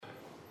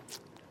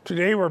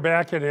Today we're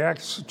back in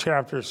Acts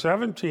chapter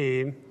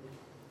 17,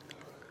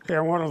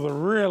 and one of the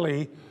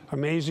really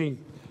amazing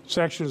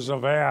sections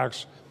of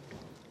Acts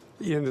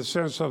in the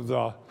sense of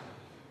the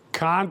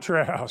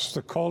contrast,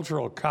 the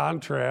cultural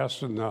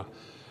contrast and the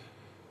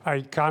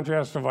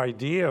contrast of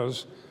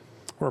ideas,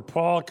 where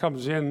Paul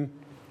comes in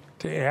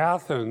to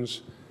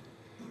Athens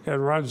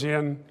and runs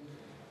in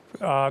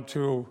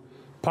to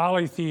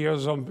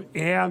polytheism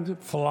and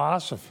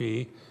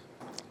philosophy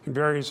and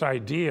various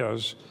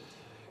ideas,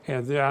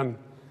 and then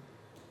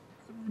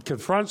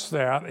confronts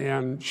that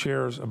and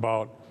shares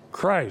about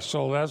Christ.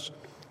 So that's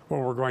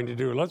what we're going to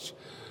do. Let's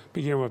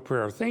begin with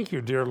prayer. Thank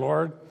you, dear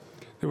Lord,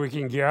 that we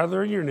can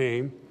gather in your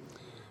name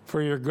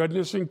for your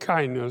goodness and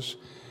kindness,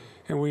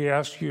 and we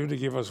ask you to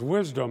give us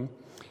wisdom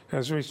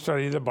as we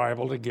study the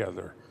Bible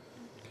together.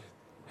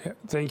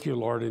 Thank you,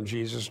 Lord, in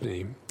Jesus'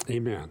 name.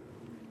 Amen.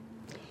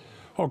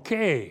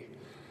 Okay,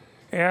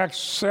 Acts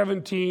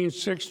 17,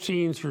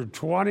 16 through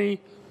 20.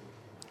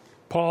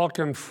 Paul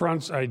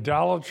confronts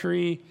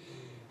idolatry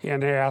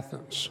in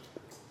Athens.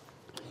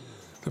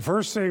 The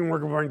first thing we're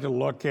going to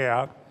look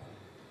at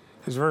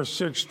is verse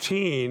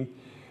 16,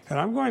 and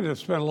I'm going to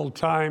spend a little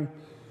time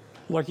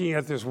looking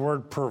at this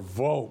word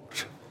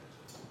provoked.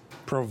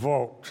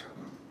 Provoked.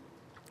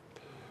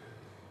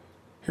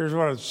 Here's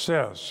what it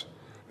says.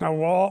 Now,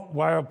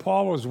 while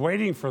Paul was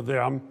waiting for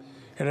them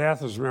at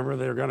Athens, remember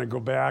they were going to go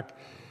back,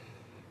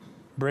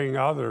 bring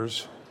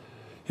others,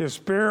 his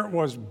spirit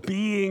was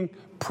being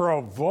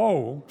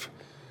provoked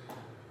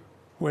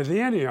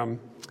within him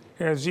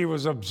as he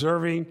was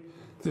observing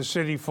the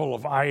city full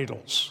of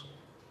idols.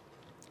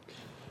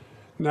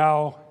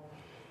 Now,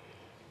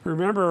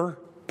 remember,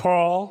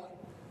 Paul,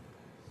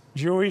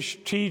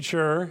 Jewish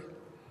teacher,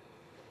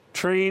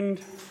 trained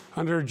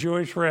under a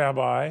Jewish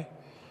rabbi,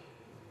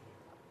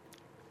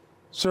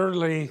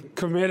 certainly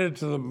committed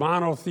to the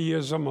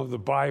monotheism of the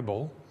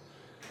Bible,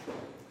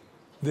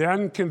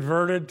 then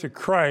converted to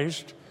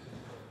Christ,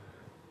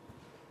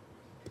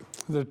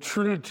 the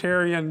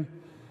Trinitarian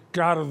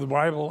God of the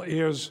Bible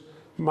is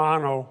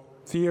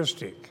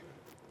monotheistic.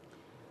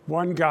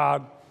 One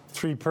God,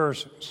 three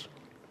persons.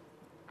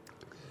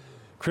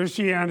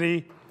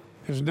 Christianity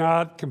is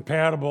not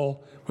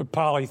compatible with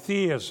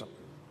polytheism.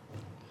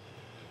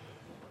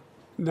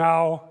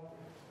 Now,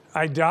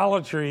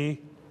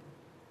 idolatry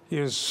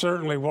is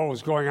certainly what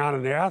was going on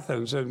in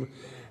Athens, and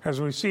as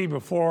we see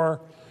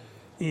before,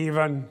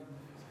 even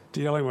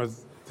dealing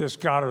with this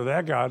God or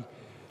that God,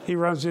 he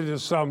runs into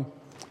some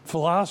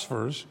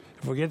philosophers,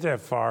 if we get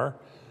that far,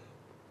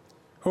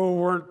 who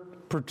weren't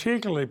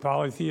particularly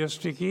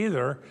polytheistic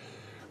either,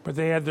 but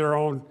they had their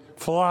own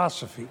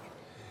philosophy.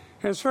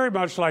 And it's very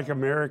much like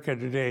America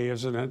today,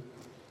 isn't it?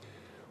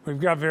 We've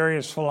got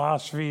various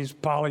philosophies,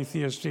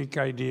 polytheistic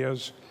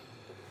ideas,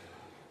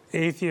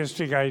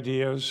 atheistic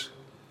ideas,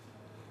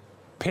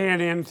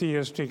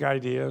 panentheistic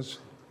ideas,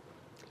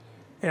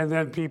 and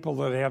then people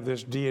that have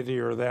this deity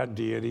or that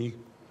deity.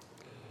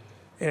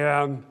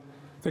 And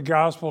the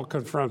gospel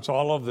confronts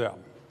all of them.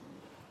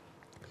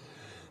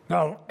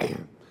 Now,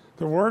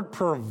 the word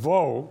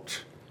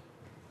provoked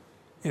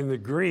in the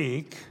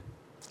Greek,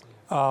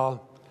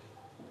 parozuno,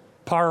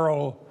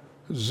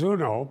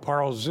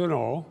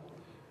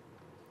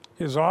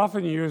 is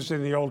often used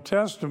in the Old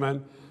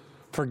Testament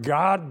for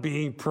God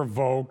being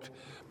provoked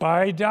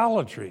by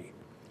idolatry.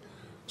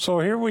 So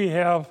here we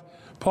have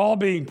Paul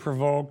being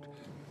provoked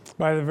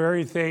by the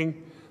very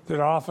thing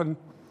that often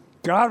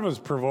God was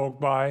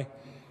provoked by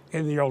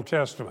in the Old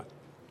Testament,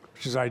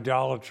 which is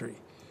idolatry.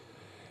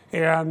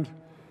 And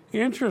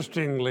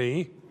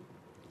interestingly,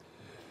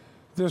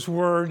 this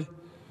word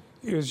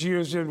is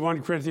used in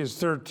 1 Corinthians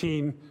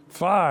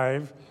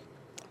 13:5,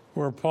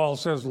 where Paul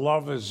says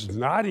love is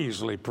not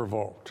easily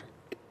provoked.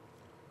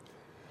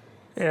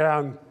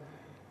 And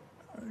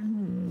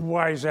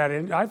why is that?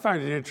 I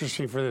find it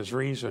interesting for this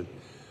reason.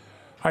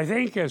 I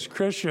think as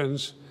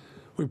Christians,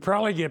 we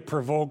probably get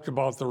provoked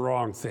about the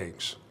wrong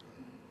things.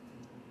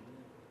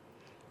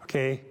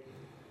 Okay?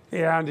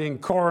 And in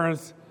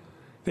Corinth,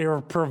 they were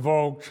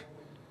provoked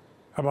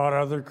about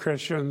other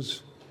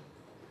Christians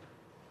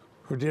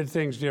who did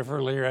things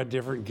differently or had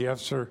different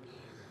gifts, or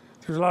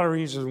there's a lot of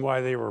reasons why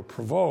they were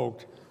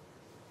provoked.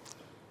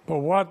 But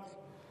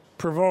what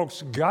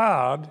provokes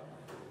God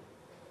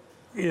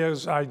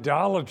is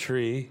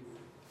idolatry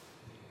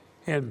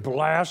and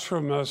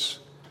blasphemous,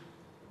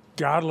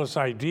 godless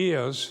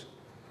ideas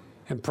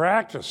and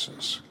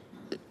practices.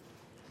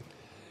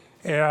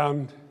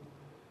 And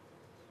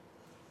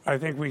I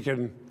think we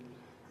can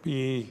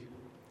be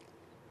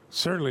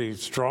certainly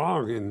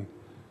strong in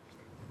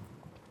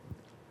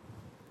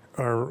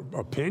our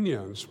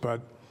opinions,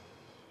 but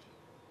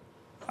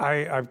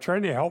I'm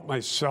trying to help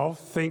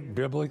myself think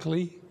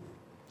biblically,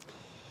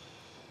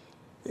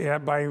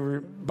 and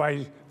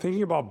by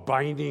thinking about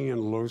binding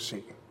and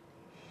loosing.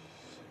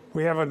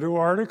 We have a new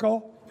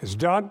article, it's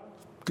done,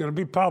 going to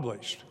be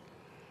published,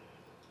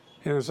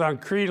 and it's on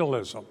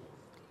creedalism.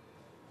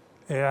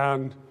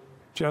 And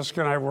Jessica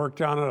and I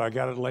worked on it. I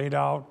got it laid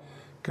out,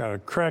 got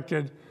it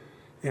corrected,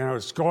 and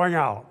it's going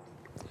out.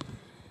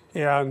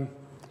 And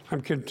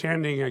I'm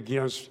contending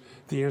against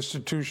the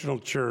institutional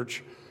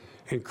church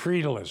and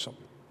creedalism.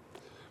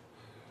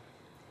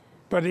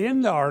 But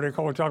in the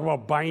article, we talk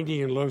about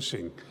binding and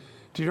loosing.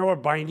 Do you know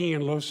what binding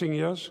and loosing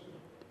is?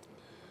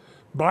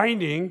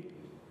 Binding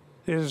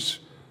is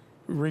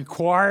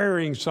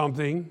requiring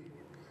something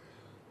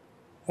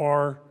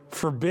or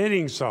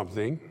forbidding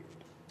something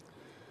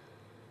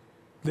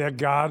that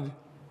God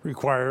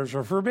requires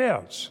or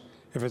forbids,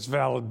 if it's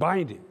valid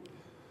binding.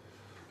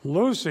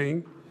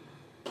 Loosing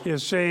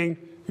is saying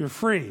you're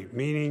free,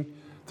 meaning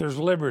there's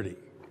liberty.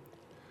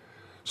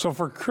 So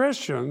for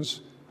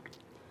Christians,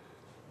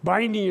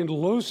 binding and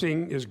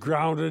loosing is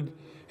grounded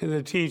in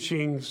the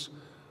teachings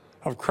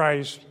of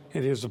Christ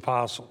and his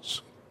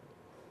apostles.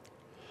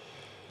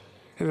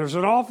 And there's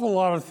an awful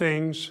lot of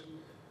things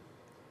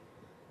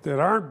that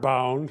aren't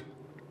bound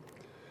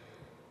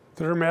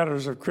that are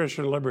matters of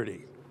Christian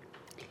liberty.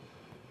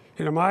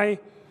 In my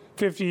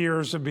 50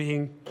 years of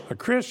being a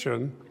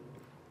Christian,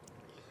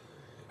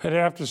 I'd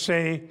have to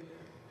say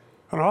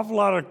an awful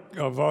lot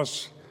of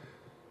us,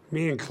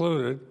 me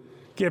included,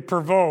 get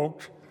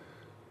provoked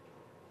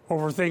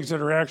over things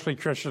that are actually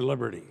Christian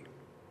liberty.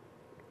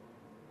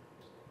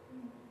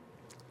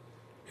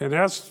 And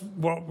that's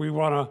what we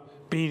want to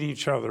beat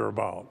each other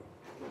about.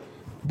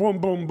 Boom,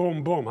 boom,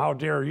 boom, boom, how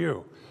dare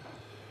you?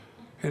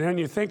 And then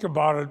you think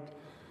about it,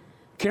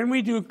 can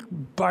we do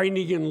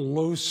binding and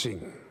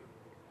loosing?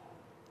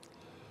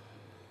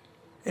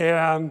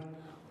 And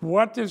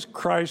what does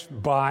Christ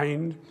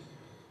bind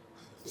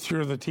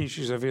through the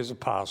teachings of his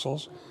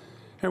apostles?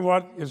 And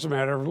what is a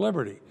matter of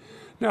liberty?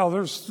 Now,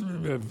 there's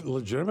a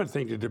legitimate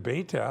thing to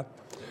debate that.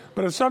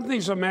 But if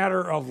something's a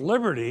matter of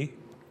liberty,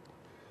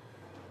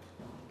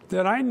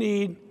 then I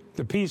need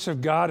the peace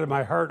of God in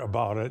my heart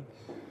about it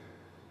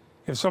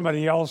if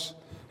somebody else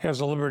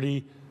has a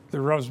liberty that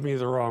rubs me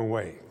the wrong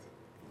way.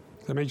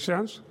 Does that make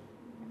sense?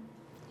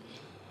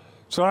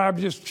 So I'm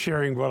just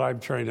sharing what I'm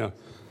trying to,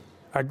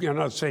 I'm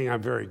not saying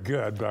I'm very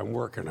good, but I'm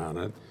working on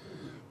it.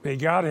 May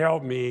God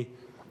help me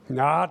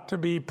not to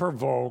be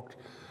provoked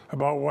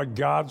about what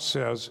God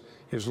says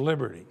is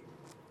liberty.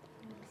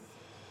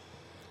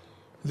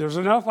 There's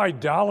enough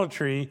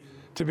idolatry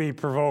to be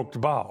provoked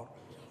about.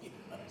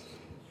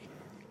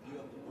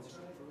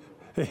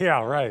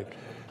 Yeah, right.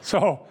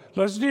 So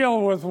let's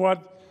deal with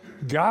what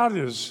God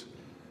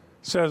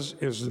says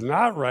is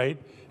not right,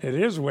 it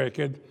is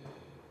wicked,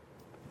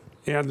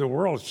 and the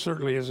world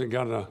certainly isn't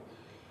going to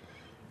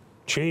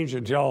change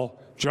until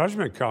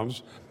judgment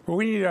comes. But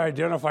we need to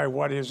identify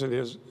what is and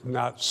is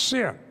not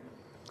sin.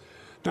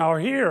 Now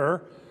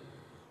here,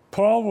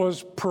 Paul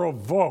was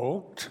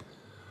provoked,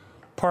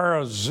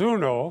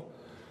 parazuno,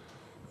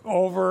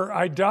 over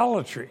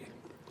idolatry.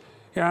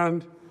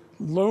 And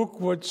Luke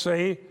would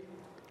say,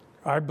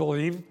 I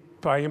believe,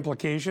 by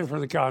implication from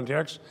the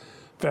context,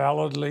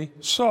 validly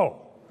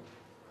so.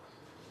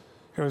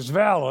 It was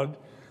valid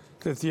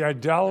that the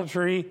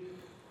idolatry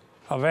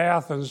of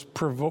Athens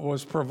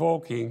was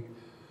provoking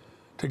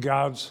to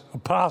God's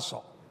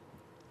apostle.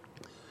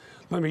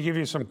 Let me give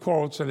you some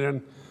quotes, and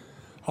then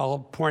I'll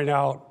point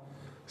out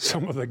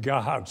some of the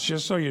gods,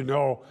 just so you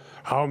know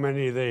how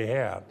many they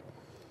had.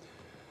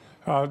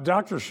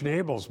 Dr.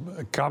 Schnabel's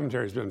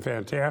commentary has been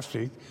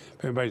fantastic,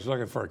 if anybody's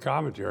looking for a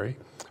commentary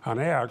on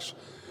Acts.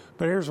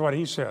 But here's what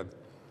he said.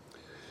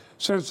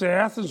 Since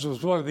Athens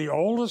was one of the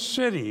oldest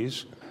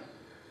cities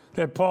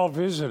that Paul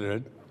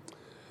visited,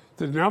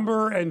 the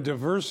number and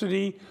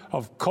diversity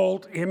of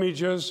cult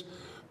images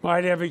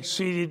might have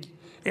exceeded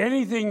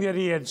anything that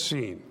he had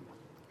seen.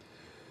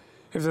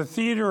 If the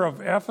theater of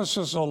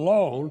Ephesus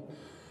alone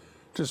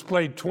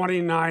displayed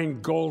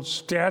 29 gold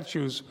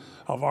statues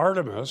of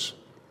Artemis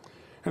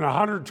and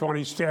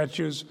 120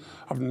 statues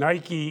of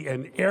Nike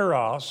and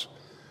Eros,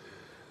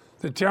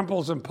 the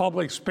temples and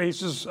public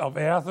spaces of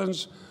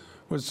Athens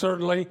would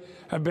certainly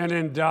have been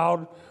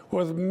endowed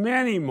with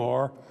many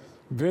more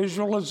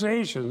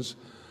visualizations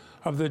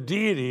of the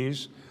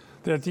deities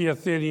that the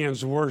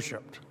Athenians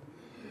worshipped.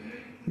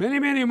 Many,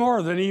 many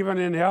more than even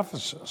in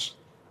Ephesus.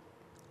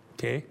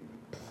 Okay?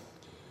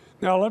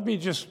 Now, let me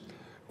just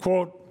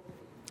quote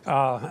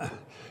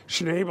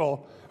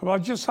Schnabel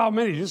about just how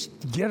many,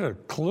 just get a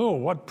clue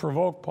of what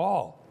provoked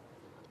Paul.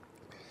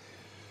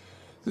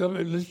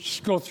 Let's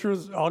just go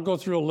through, I'll go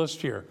through a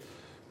list here.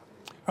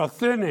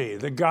 Athene,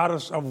 the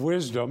goddess of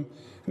wisdom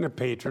and the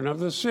patron of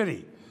the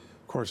city.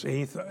 Of course,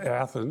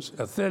 Athens,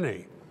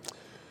 Athene.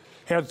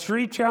 Had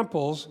 3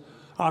 temples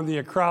on the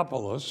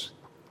Acropolis,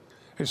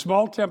 a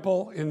small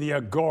temple in the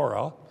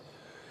Agora,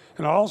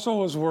 and also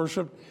was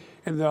worshipped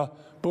in the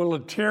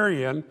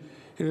Bouleuterion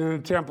and in the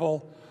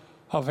temple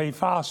of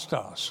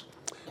Hephaestus.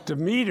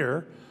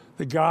 Demeter,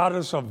 the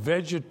goddess of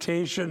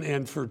vegetation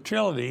and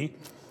fertility,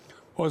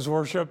 was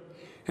worshipped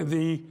in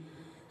the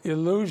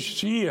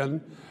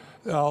Eleusinion,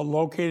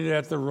 located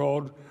at the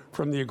road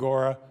from the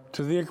Agora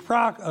to the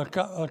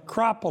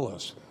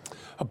Acropolis.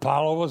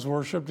 Apollo was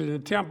worshipped in a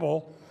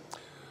temple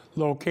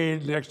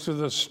located next to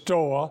the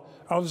Stoa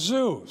of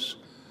Zeus.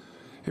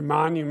 A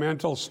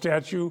monumental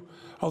statue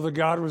of the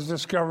god was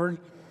discovered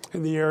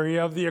in the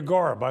area of the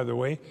Agora. By the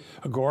way,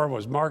 Agora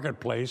was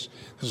marketplace.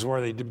 This is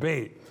where they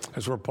debate.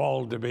 That's where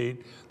Paul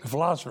debated the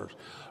philosophers.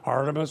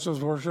 Artemis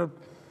was worshipped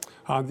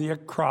on the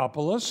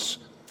Acropolis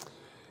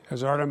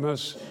as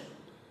Artemis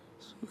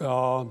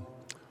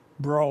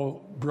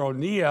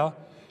Bronia,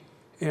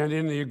 and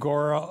in the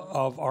Agora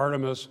of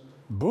Artemis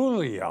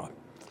Boulia.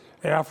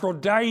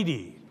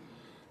 Aphrodite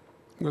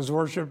was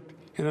worshipped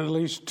in at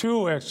least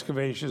 2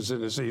 excavations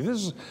in the city.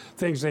 This is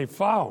things they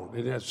found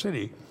in that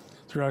city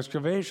through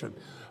excavation.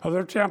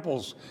 Other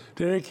temples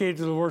dedicated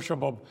to the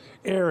worship of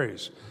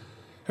Ares,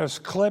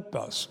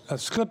 Asclepius,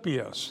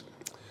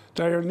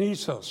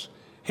 Dionysus,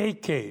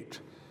 Hecate,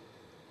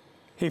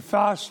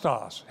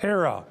 Hephaestus,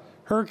 Hera,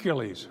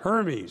 Hercules,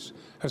 Hermes,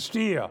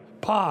 Hestia,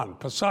 Pan,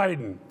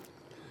 Poseidon,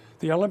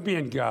 the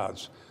Olympian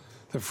gods,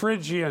 the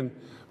Phrygian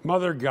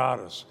mother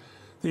goddess,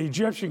 the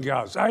Egyptian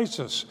gods,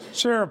 Isis,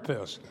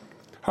 Serapis,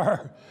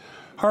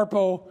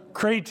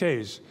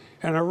 Harpocrates,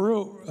 and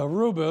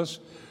Arubis,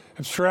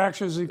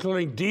 abstractions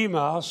including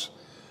Deimos,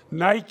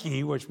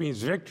 Nike, which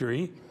means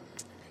victory.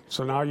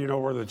 So now you know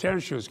where the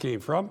tennis shoes came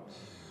from.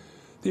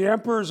 The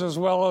emperors, as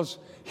well as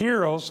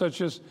heroes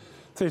such as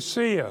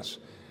Theseus,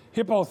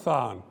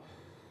 Hippothon,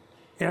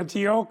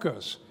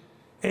 Antiochus,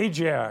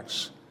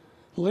 Ajax,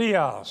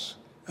 Leos.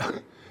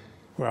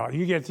 Well,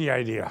 you get the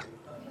idea.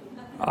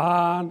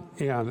 On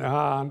and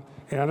on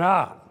and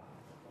on.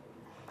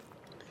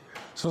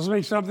 So let's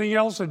make something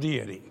else a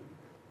deity.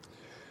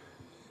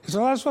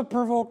 So that's what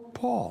provoked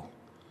Paul.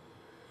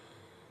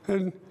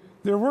 And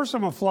there were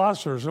some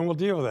philosophers, and we'll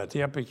deal with that,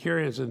 the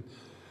Epicureans and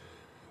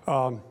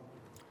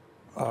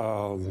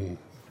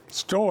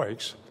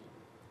Stoics.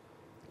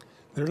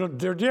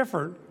 They're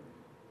different.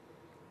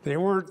 They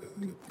weren't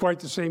quite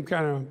the same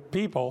kind of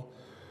people,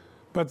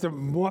 but the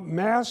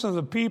mass of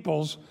the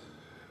peoples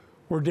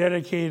were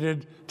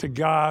dedicated to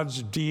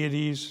gods,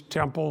 deities,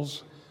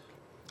 temples,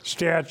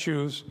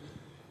 statues,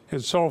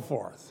 and so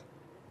forth.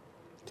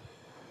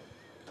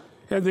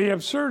 And the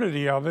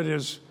absurdity of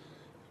it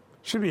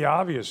should be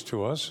obvious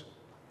to us,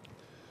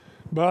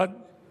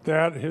 but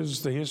that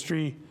is the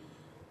history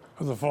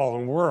of the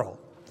fallen world.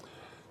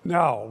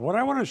 Now, what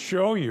I want to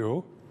show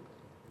you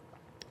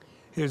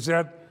is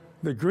that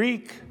the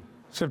Greek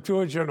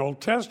Septuagint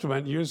Old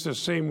Testament used the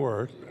same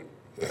word,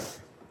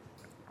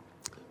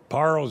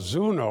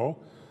 parozuno,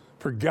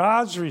 for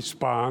God's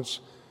response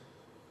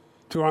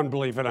to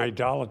unbelief and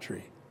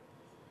idolatry.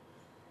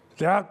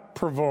 That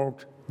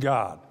provoked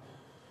God.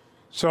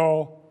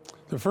 So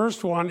the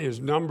first one is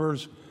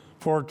Numbers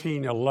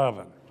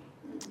 14:11.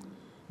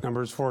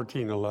 Numbers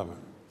 14:11.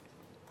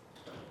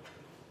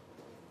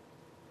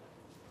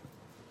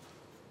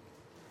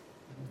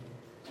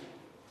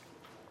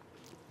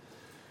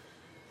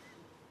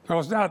 Now,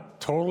 it's not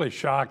totally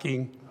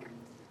shocking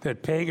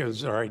that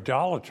pagans are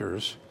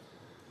idolaters,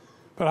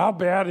 but how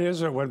bad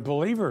is it when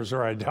believers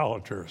are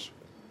idolaters?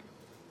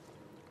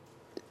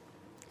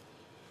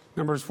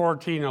 Numbers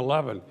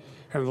 14:11.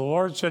 And the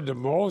Lord said to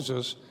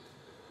Moses,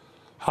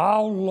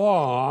 "How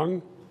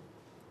long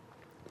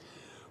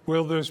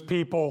will this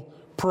people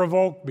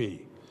provoke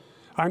me?"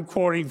 I'm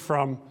quoting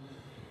from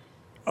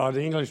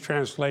the English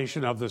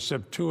translation of the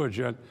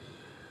Septuagint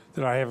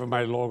that I have in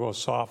my Logos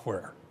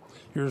software.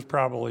 Yours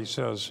probably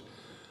says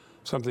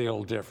something a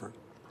little different.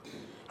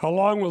 How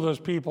long will this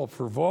people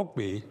provoke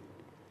me?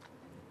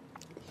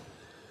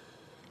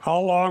 How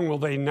long will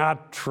they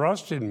not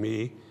trust in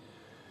me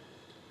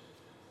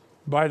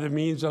by the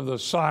means of the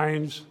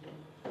signs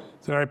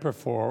that I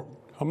perform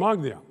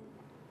among them?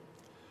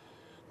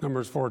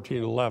 Numbers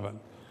 14:11.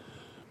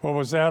 What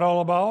was that all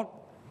about?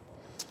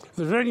 If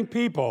there's any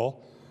people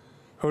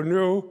who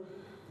knew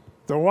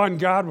the one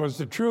God was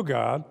the true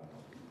God,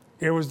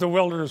 it was the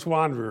wilderness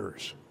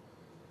wanderers.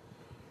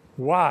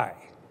 Why?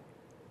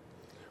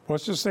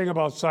 What's this thing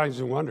about signs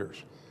and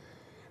wonders?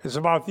 It's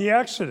about the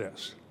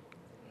Exodus.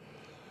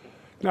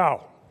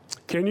 Now,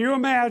 can you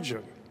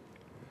imagine?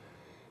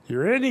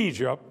 You're in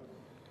Egypt,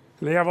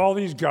 and they have all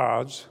these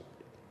gods,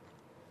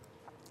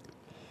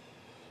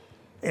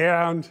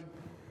 and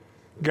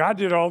God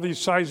did all these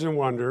signs and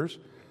wonders,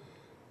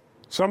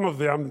 some of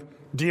them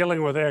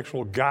dealing with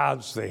actual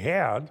gods they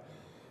had,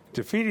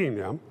 defeating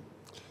them,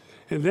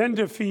 and then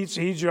defeats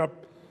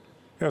Egypt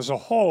as a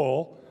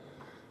whole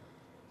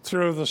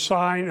through the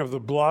sign of the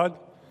blood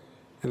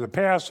and the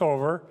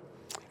Passover,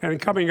 and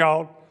coming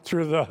out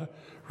through the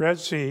Red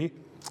Sea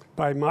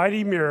by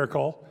mighty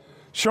miracle,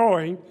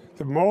 showing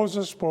that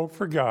Moses spoke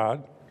for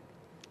God,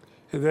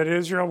 and that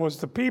Israel was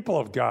the people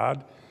of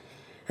God,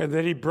 and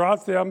that he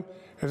brought them,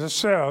 as it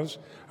says,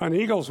 on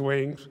eagle's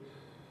wings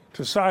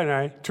to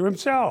Sinai to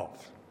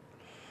himself.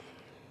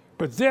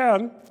 But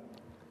then,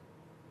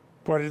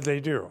 what did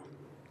they do?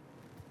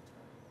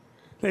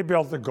 They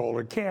built the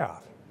golden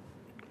calf.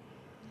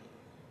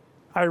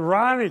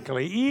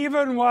 Ironically,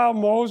 even while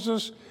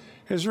Moses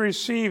is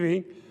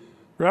receiving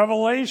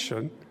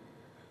revelation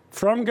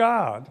from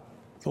God,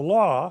 the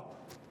law,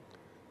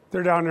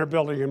 they're down there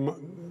building a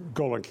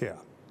golden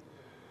calf.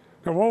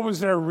 Now, what was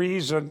their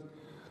reason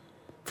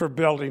for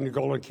building the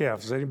golden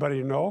calf? Does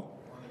anybody know?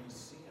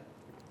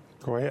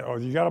 Go ahead. Oh,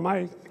 you got a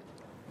mic.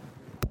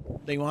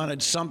 They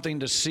wanted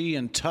something to see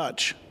and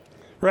touch.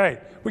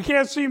 Right. We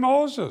can't see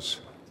Moses.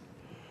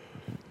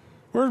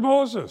 Where's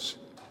Moses?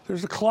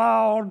 There's a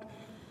cloud.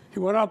 He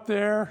went up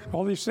there.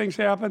 All these things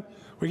happened.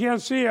 We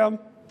can't see him.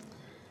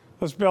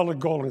 Let's build a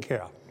golden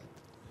calf.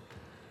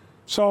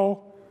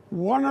 So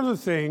one of the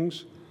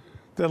things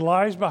that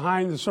lies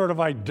behind the sort of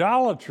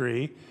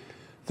idolatry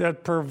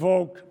that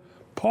provoked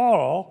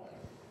Paul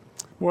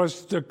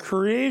was the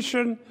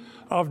creation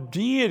of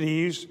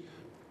deities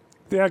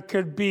that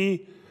could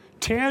be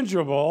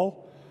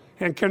tangible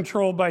and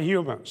controlled by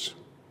humans.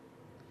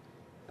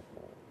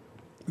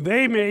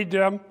 They made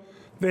them,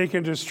 they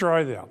can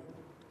destroy them.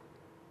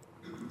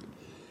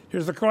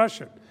 Here's the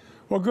question.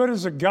 What good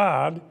is a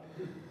God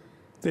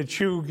that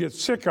you get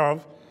sick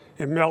of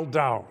and melt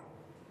down?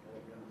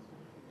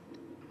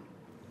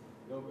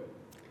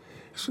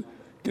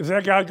 Is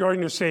that God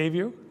going to save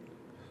you?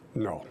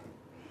 No.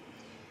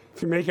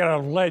 If you make it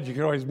out of lead, you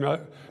can always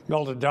melt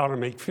it down and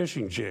make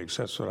fishing jigs.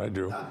 That's what I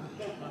do.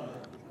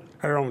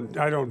 I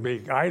don't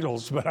make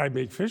idols, but I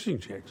make fishing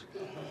jigs.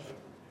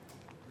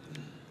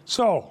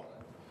 So,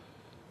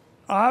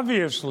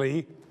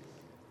 obviously,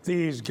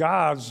 these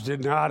gods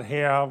did not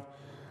have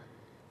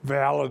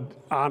valid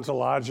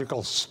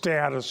ontological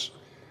status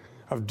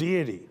of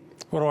deity.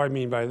 What do I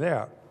mean by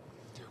that?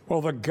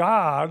 Well, the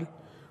God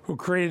who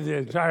created the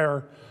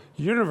entire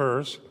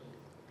universe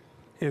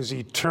is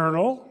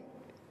eternal,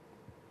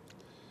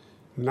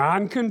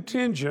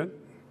 non-contingent,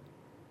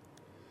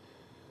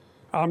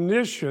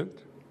 omniscient,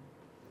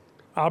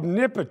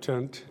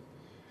 omnipotent,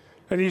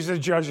 and he's the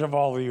judge of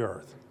all the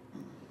earth.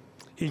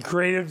 He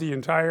created the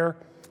entire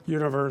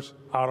universe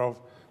out of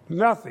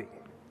nothing.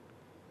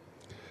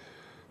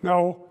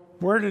 Now,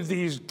 where did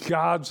these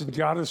gods and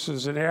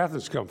goddesses in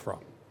Athens come from?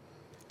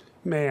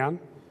 Man.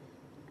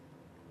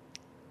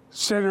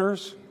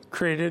 Sinners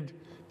created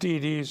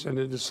deities and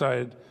they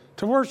decided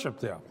to worship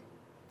them.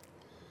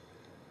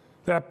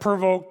 That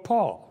provoked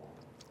Paul.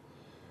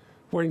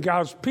 When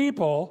God's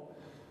people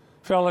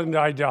fell into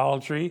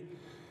idolatry,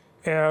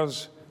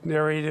 as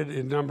narrated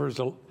in Numbers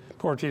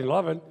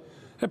 14:11,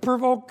 it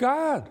provoked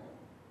God.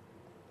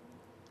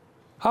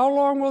 How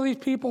long will these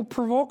people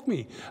provoke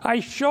me?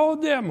 I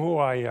showed them who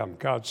I am,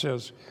 God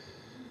says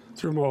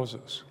through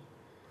Moses.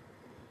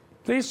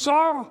 They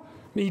saw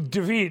me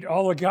defeat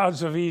all the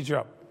gods of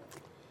Egypt,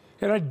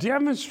 and I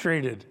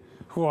demonstrated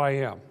who I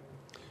am.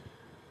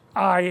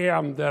 I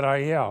am that I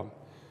am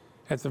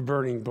at the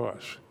burning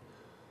bush.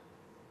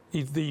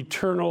 The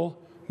eternal,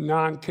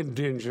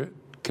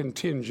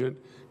 non-contingent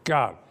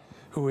God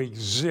who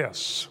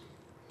exists.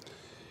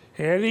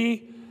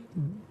 Any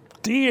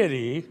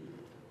deity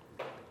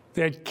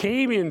that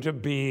came into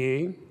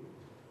being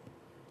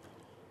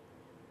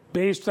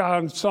based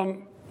on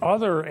some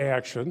other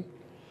action,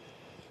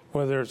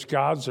 whether it's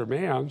God's or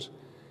man's,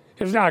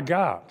 is not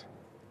God.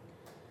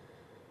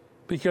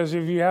 Because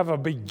if you have a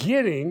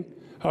beginning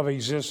of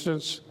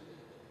existence,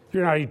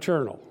 you're not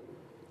eternal.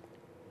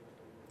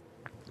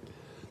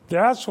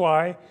 That's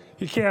why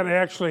you can't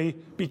actually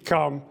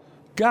become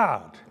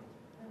God.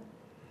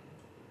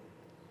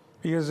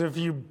 Because if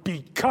you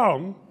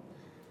become,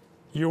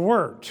 you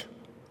weren't.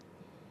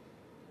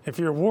 If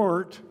you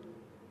weren't,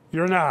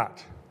 you're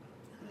not.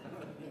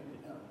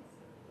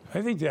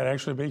 I think that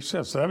actually makes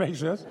sense. Does that make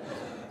sense?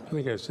 I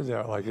think I said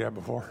that like that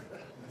before.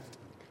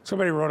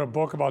 Somebody wrote a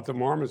book about the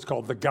Mormons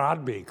called The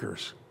God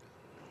Makers.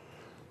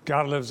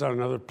 God lives on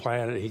another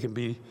planet.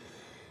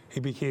 He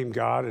became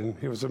God, and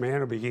he was a man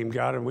who became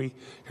God, and we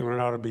can learn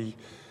how to be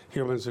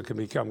humans that can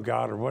become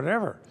God or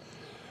whatever.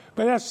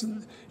 But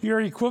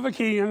you're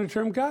equivocating on the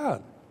term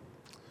God.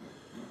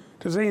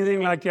 Does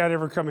anything like that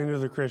ever come into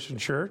the Christian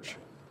church?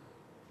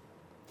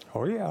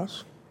 Oh,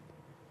 yes.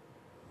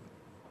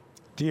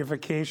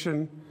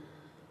 Deification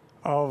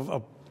of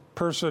a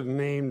person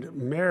named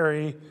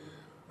Mary,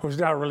 who's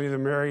not really the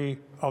Mary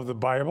of the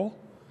Bible.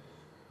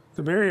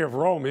 The Mary of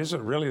Rome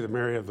isn't really the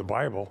Mary of the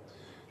Bible,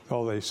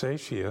 though they say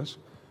she is.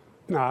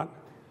 Not.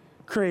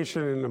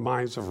 Creation in the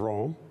minds of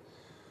Rome.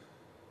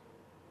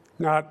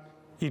 Not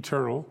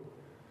eternal.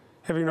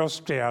 Having no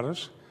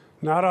status.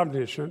 Not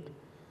omniscient.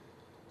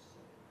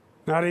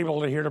 Not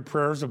able to hear the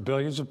prayers of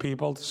billions of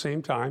people at the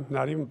same time.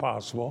 Not even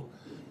possible.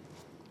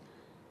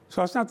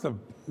 So it's not the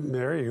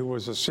Mary who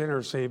was a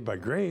sinner saved by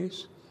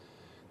grace.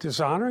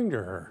 Dishonoring to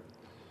her.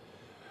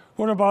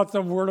 What about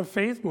the Word of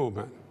Faith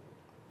movement?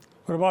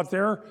 What about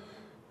their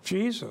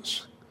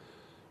Jesus?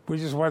 We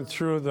just went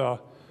through the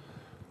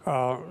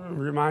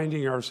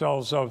reminding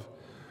ourselves of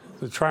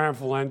the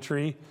triumphal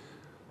entry,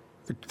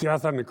 the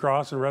death on the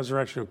cross and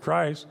resurrection of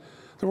Christ.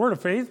 The Word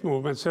of Faith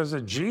movement says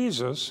that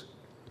Jesus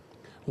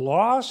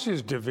lost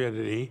his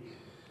divinity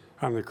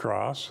on the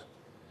cross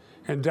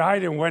and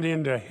died and went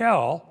into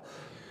hell,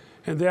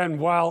 and then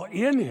while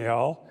in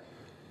hell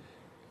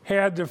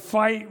had to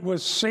fight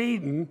with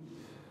Satan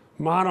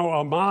mano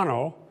a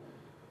mano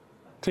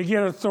to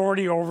get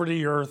authority over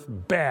the earth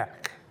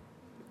back.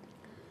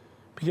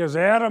 Because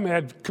Adam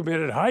had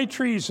committed high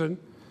treason,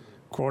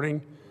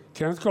 quoting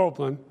Kenneth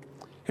Copeland,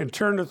 and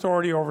turned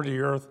authority over the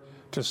earth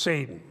to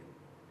Satan.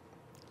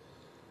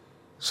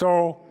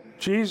 So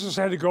Jesus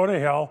had to go to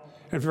hell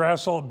and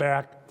wrestle it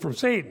back from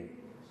Satan.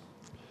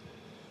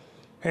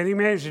 And he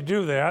managed to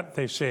do that,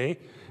 they say,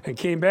 and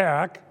came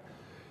back.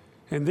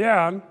 And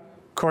then,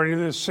 according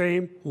to this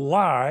same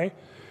lie,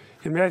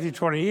 in Matthew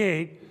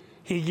 28,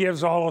 he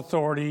gives all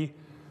authority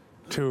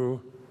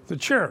to the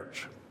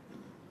church.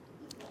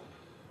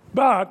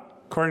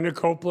 But, according to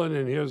Copeland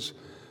and his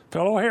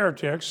fellow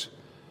heretics,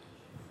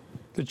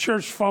 the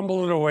church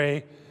fumbled it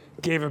away,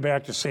 gave it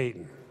back to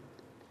Satan.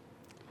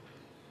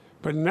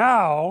 But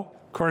now,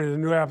 according to the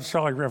New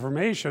Apostolic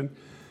Reformation,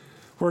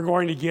 we're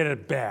going to get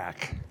it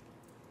back.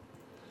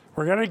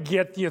 We're going to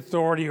get the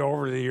authority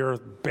over the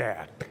earth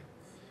back.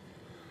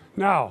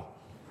 Now,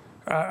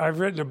 I've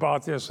written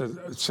about this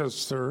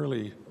since the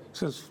early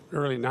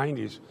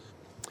 90s.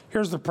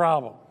 Here's the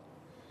problem.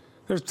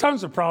 There's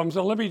tons of problems,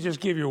 so let me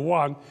just give you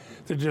one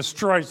that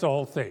destroys the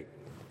whole thing.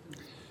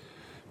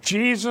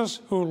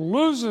 Jesus, who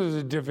loses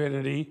his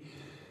divinity,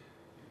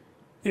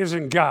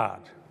 isn't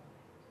God.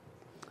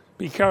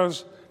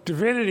 Because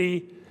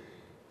divinity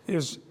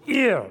is.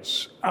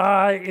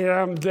 I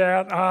am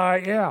that I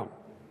am.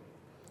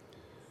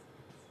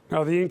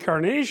 Now, the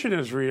incarnation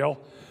is real,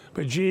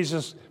 but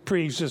Jesus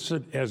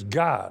pre-existed as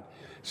God,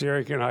 as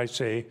Eric and I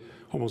say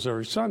almost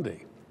every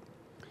Sunday.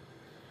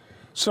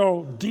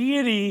 So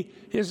deity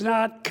is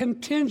not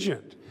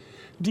contingent.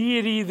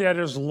 Deity that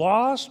is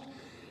lost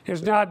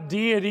is not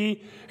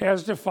deity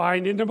as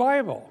defined in the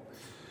Bible.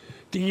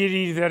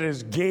 Deity that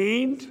is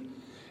gained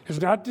is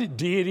not the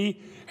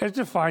deity as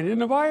defined in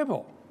the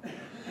Bible.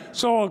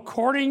 So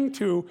according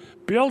to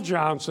Bill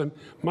Johnson,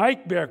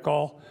 Mike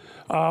Bickle,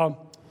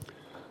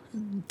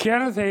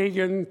 Kenneth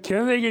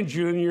Hagin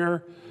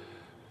Jr.,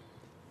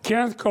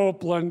 Kenneth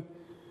Copeland,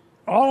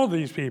 all of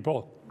these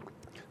people,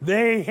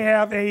 they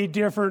have a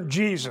different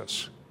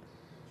Jesus.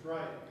 That's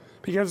right.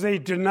 Because they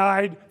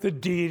denied the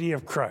deity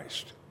of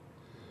Christ.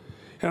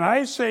 And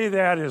I say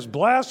that is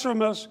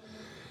blasphemous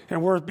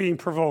and worth being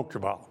provoked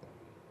about.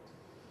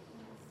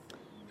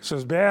 It's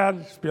as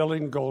bad as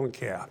building a golden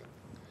calf.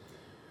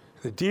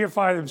 They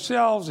deify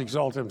themselves,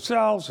 exalt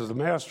themselves as the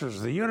masters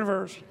of the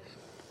universe,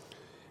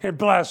 and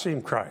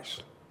blaspheme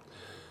Christ.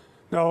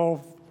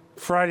 No,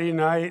 Friday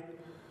night,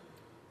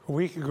 a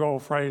week ago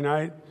Friday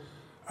night,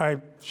 I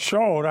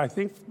showed, I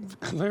think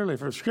clearly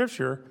from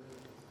Scripture,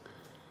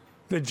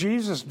 that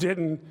Jesus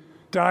didn't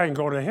die and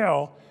go to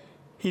hell.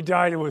 He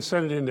died and was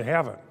ascended into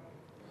heaven.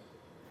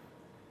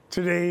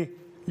 Today,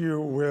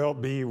 you will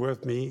be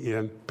with me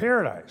in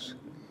paradise.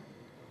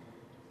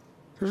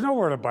 There's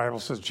nowhere in the Bible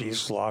says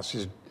Jesus lost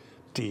his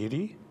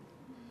deity.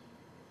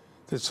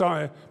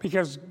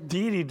 Because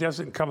deity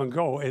doesn't come and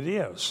go, it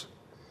is.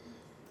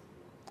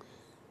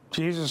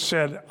 Jesus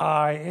said,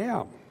 I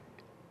am.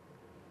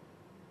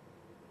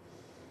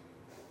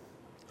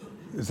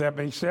 Does that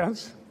make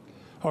sense?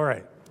 All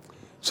right.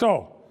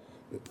 So,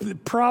 the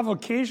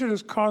provocation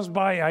is caused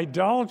by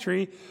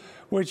idolatry,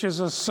 which is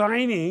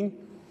assigning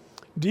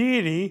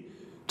deity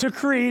to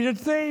created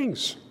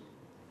things.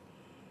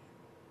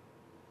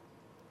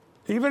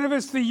 Even if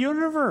it's the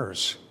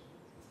universe.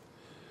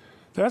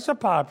 That's a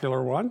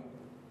popular one.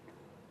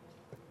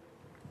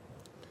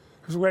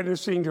 I was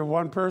witnessing to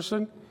one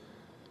person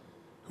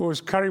who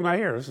was cutting my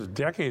hair. This was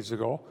decades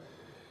ago.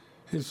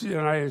 And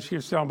she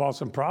was telling about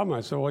some problem.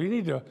 I said, well, you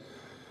need to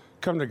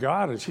come to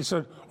God. And she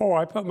said, oh,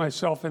 I put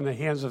myself in the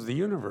hands of the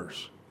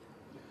universe.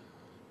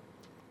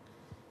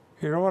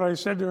 You know what I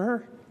said to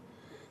her?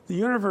 The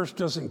universe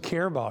doesn't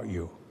care about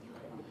you.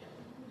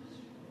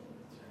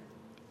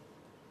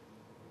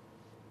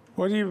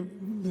 The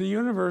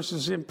universe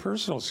is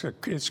impersonal.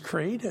 It's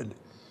created.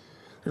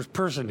 There's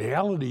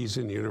personalities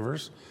in the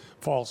universe,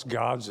 false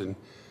gods and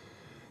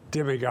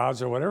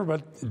demigods or whatever,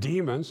 but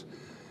demons.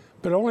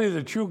 But only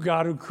the true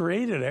God who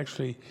created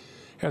actually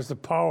has the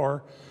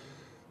power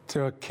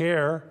to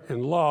care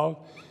and love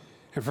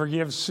and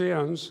forgive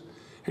sins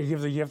and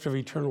give the gift of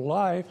eternal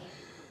life.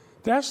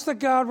 That's the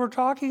God we're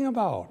talking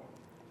about,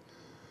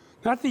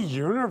 not the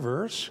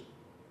universe.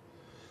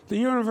 The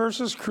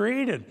universe is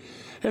created.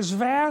 As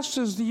vast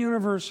as the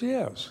universe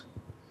is,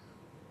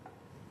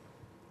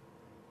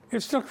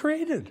 it's still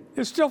created.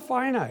 It's still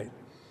finite.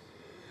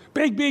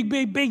 Big, big,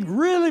 big, big,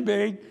 really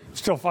big,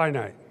 still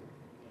finite.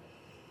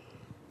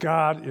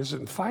 God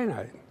isn't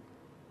finite.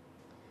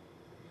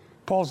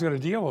 Paul's going to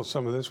deal with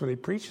some of this when he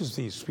preaches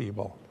these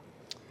people.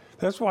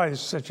 That's why it's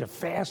such a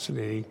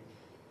fascinating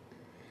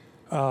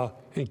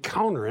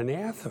encounter in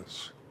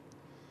Athens.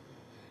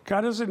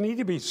 God doesn't need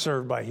to be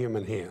served by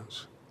human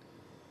hands.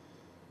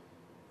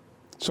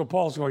 So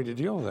Paul's going to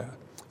deal with that.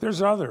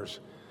 There's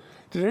others.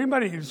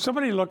 Did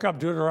somebody look up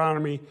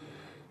Deuteronomy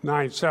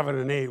 9, 7,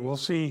 and 8? We'll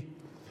see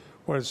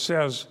what it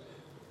says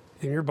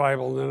in your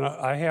Bible. And then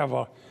I have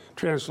a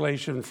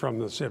translation from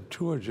the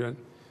Septuagint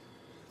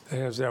that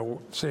has that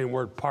same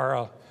word,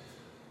 parozuno.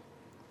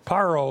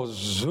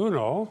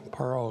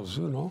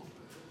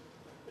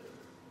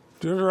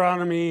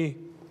 Deuteronomy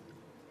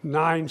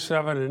 9,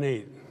 7, and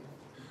 8.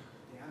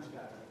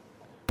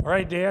 All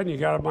right, Dan, you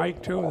got a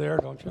mic too there,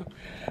 don't you?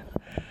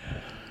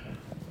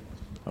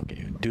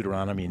 Okay,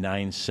 Deuteronomy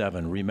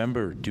 9:7.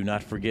 Remember, do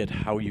not forget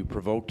how you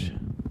provoked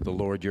the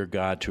Lord your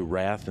God to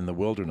wrath in the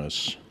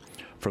wilderness,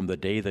 from the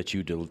day that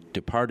you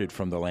departed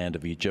from the land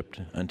of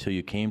Egypt until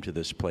you came to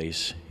this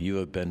place. You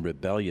have been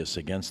rebellious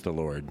against the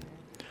Lord.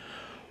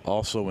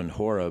 Also in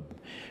Horeb,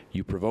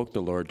 you provoked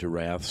the Lord to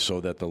wrath,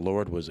 so that the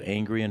Lord was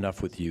angry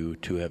enough with you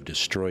to have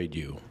destroyed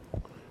you.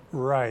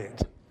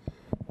 Right.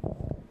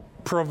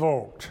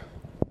 Provoked.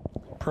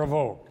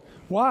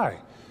 Why?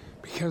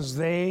 Because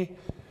they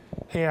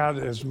had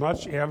as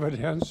much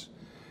evidence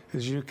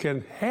as you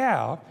can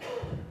have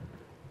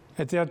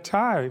at that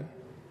time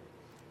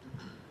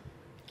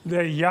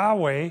that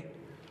Yahweh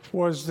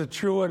was the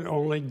true and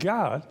only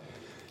God.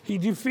 He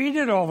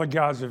defeated all the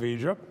gods of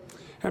Egypt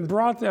and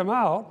brought them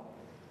out,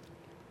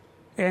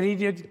 and he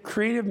did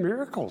creative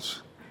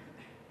miracles.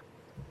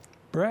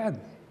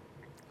 Bread,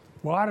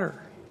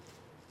 water.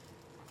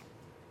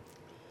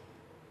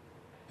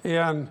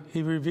 And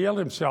he revealed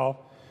himself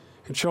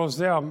and chose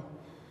them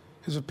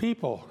as a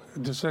people, a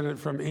descendant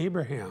from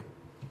Abraham.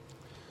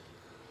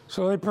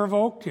 So they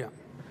provoked him.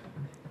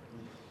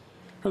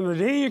 From the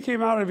day you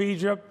came out of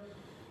Egypt,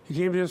 you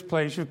came to this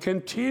place, you've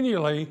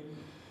continually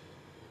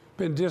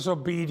been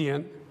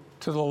disobedient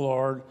to the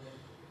Lord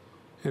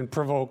and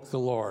provoked the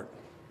Lord.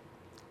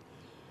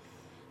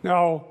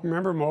 Now,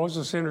 remember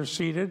Moses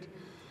interceded?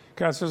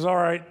 God says, all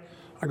right,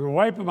 I'm going to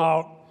wipe them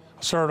out.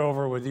 I'll start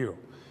over with you.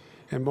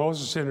 And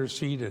Moses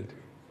interceded.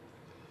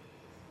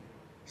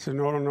 He said,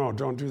 no,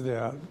 don't do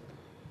that.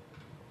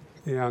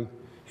 And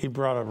he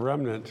brought a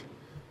remnant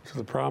to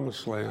the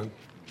promised land.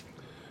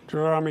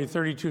 Deuteronomy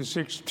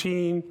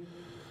 32:16.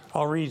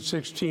 I'll read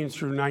 16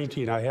 through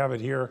 19. I have it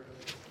here.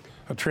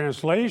 A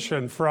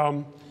translation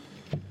from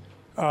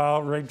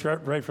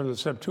right from the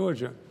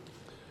Septuagint.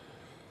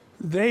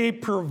 They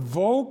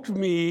provoked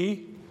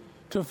me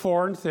to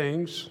foreign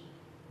things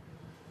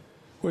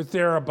with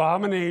their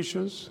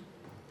abominations.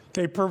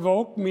 They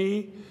provoked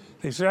me.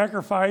 They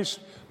sacrificed,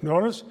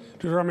 notice,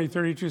 Deuteronomy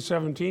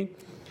 32:17.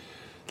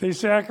 They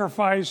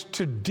sacrificed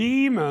to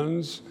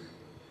demons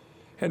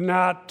and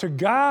not to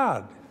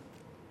God.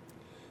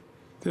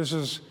 This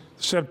is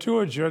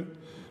Septuagint,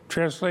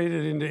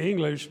 translated into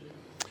English,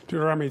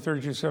 Deuteronomy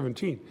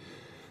 32:17.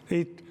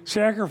 They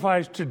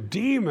sacrificed to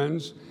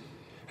demons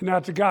and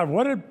not to God.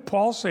 What did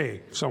Paul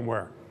say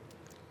somewhere?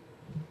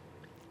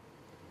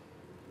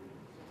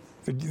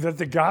 That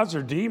the gods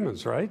are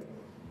demons, right?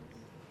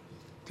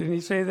 Didn't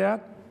he say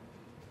that?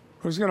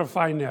 Who's going to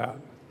find that?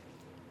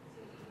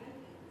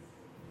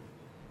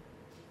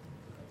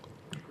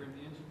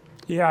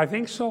 Yeah, I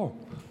think so.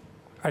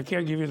 I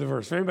can't give you the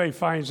verse. If anybody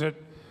finds it,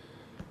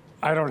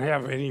 I don't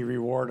have any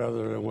reward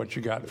other than what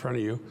you got in front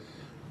of you.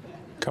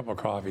 A cup of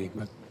coffee.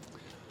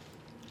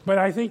 But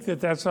I think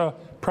that's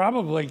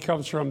probably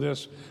comes from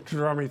this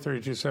Deuteronomy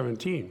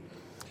 32:17.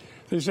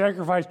 They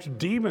sacrificed to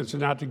demons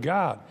and not to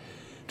God.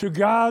 To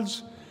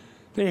gods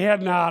they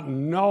had not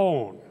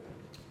known.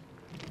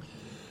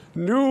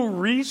 New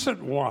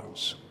recent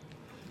ones.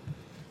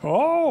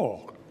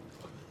 Oh,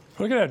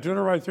 look at that,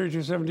 Deuteronomy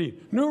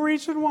 32:17. New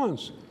recent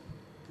ones.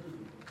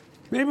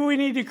 Maybe we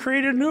need to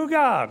create a new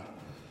God.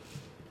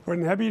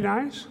 Wouldn't that be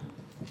nice?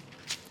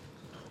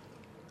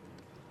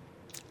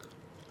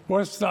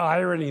 What's the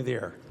irony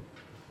there?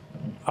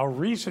 A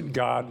recent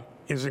God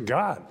isn't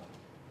God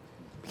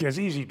because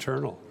he's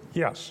eternal.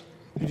 Yes.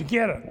 Did you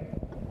get it?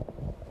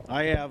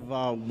 I have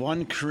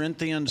 1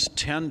 Corinthians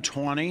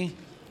 10:20.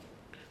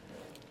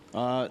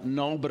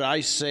 No, but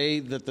I say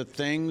that the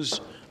things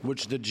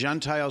which the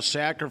Gentiles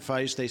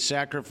sacrifice, they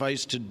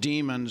sacrifice to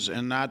demons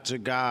and not to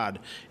God.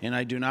 And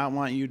I do not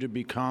want you to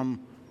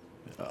become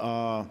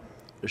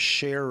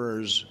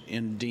sharers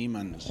in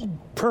demons.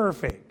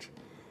 Perfect.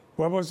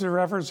 What was the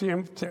reference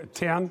here?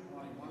 10?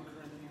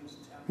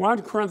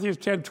 1 Corinthians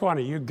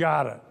 10:20. You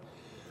got it.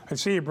 I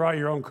see you brought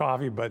your own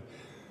coffee, but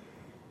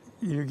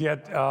you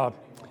get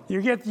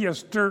the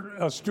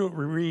astute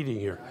reading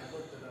here.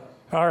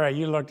 All right,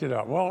 you looked it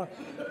up. Well,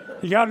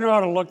 you got to know how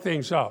to look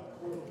things up.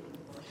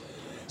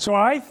 So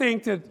I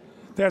think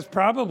that's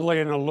probably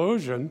an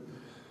allusion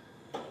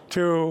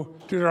to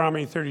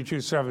Deuteronomy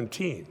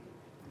 32:17.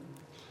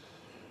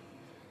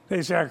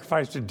 They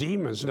sacrifice to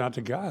demons, not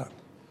to God.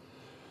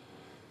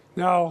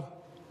 Now,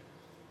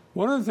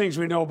 one of the things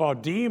we know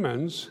about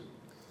demons,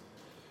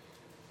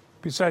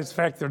 besides the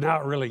fact they're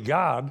not really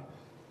God,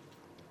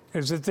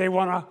 is that they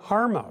want to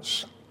harm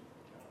us,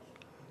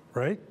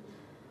 right?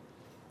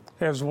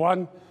 As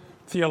one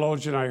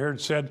theologian I heard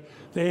said,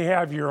 they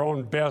have your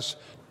own best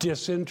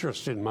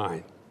disinterest in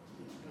mind.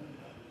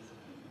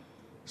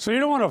 So you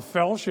don't want to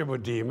fellowship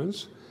with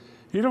demons.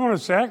 You don't want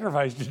to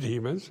sacrifice to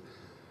demons.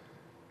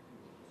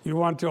 You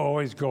want to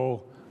always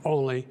go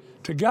only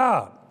to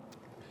God.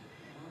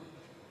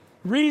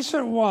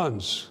 Recent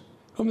ones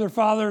whom their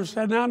fathers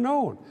had not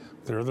known.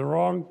 They're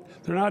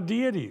not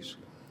deities.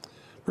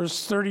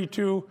 Verse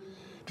 32,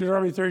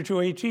 Deuteronomy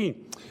 32:18.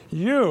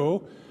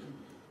 You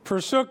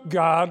forsook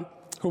God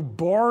who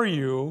bore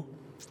you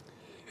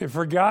and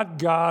forgot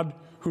God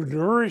who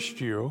nourished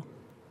you.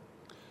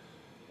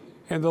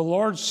 And the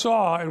Lord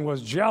saw and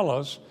was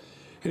jealous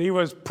And he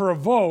was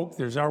provoked,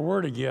 there's our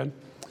word again,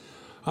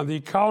 on the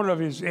account of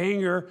his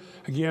anger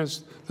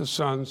against his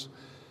sons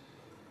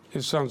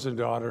and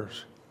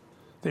daughters.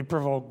 They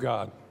provoked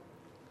God.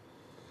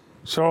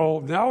 So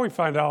now we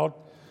find out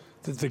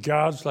that the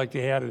gods like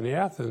they had in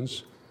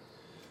Athens,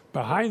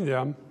 behind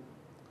them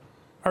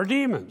are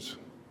demons.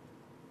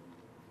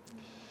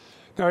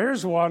 Now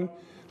here's one.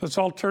 Let's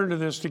all turn to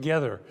this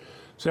together.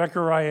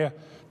 Zechariah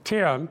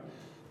 10,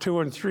 2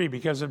 and 3,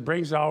 because it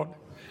brings out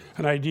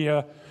an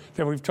idea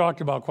that we've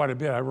talked about quite a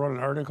bit. I wrote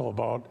an article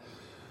about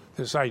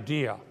this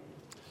idea.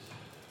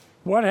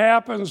 What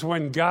happens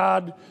when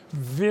God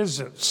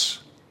visits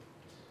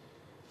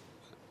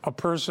a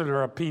person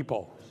or a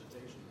people?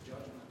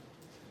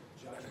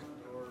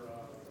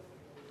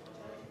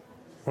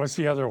 What's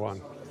the other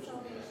one?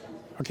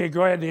 Okay,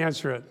 go ahead and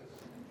answer it.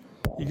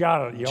 You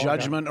got it.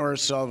 Judgment or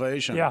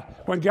salvation. Yeah.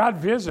 When God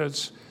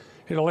visits,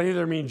 it'll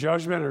either mean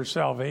judgment or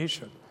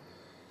salvation.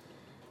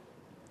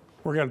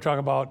 We're going to talk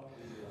about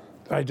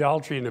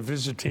idolatry and the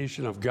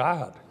visitation of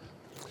God.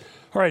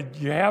 All right,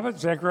 you have it?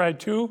 Zechariah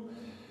 10,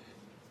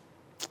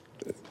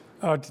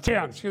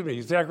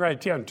 Zechariah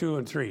 10, 2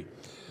 and 3.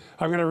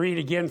 I'm going to read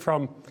again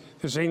from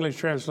this English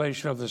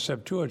translation of the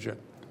Septuagint.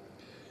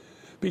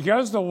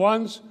 Because the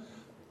ones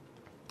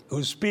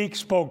who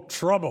spoke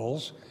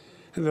troubles,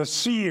 and the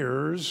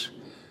seers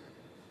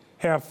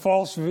have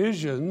false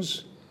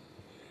visions,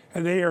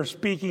 and they are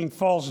speaking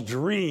false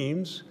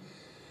dreams,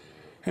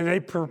 and they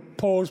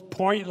propose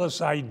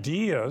pointless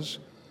ideas.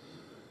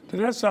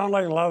 Doesn't that sound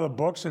like a lot of the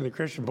books in the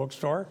Christian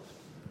bookstore?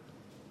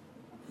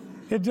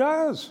 It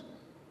does.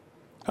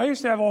 I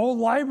used to have a whole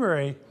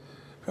library,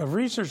 a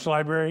research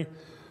library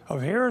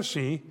of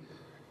heresy,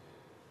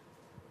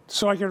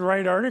 so I could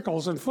write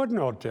articles and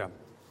footnote them.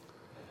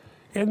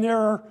 And there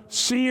are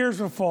seers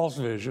with false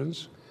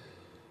visions,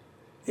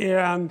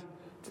 and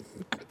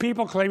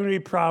people claiming to be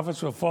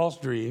prophets with false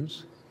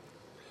dreams,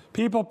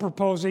 people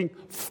proposing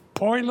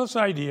pointless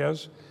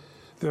ideas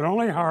that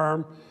only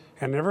harm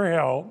and never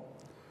help.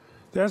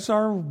 That's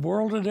our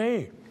world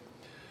today.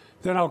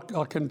 Then I'll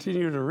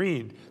continue to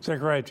read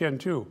Zechariah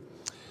 10:2.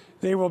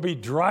 They will be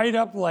dried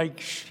up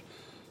like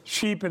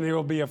sheep, and they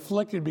will be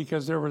afflicted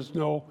because there was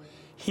no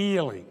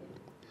healing.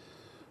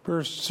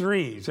 Verse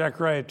 3,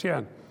 Zechariah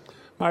 10.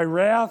 My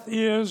wrath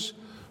is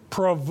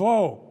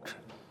provoked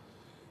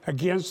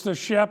against the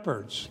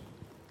shepherds,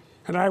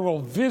 and I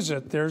will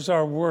visit, there's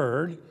our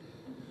word,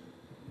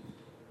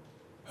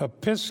 let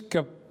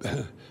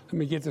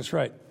me get this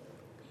right.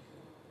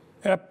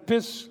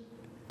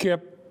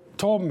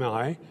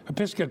 Episketomai,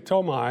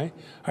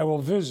 I will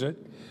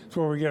visit, that's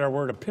where we get our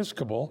word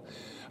episcopal.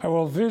 I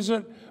will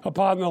visit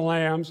upon the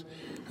lambs,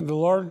 and the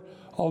Lord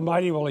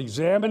Almighty will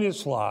examine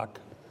his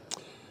flock,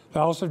 the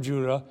house of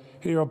Judah,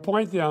 and he will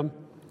appoint them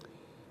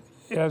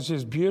as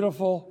his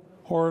beautiful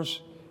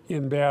horse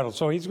in battle.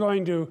 So he's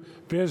going to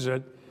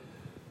visit,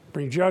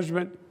 bring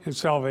judgment and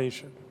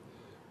salvation,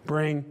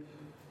 bring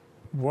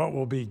what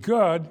will be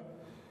good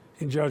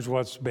and judge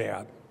what's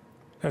bad.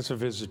 That's a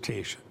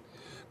visitation.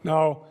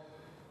 Now,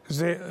 is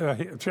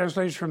the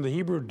translation from the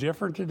Hebrew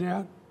different than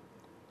that?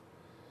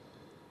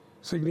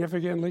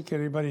 Significantly, can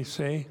anybody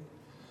say?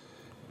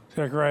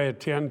 Zechariah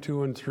 10,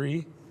 2 and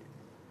 3.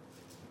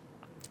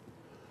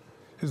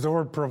 Is the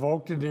word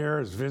provoked in there?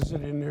 Is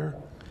visit in there?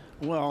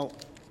 Well,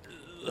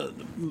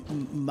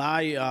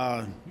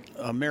 my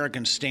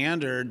American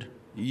Standard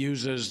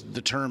uses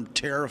the term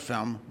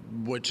teraphim,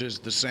 which is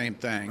the same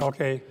thing.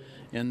 Okay.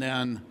 And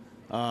then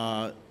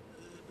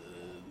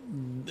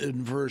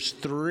in verse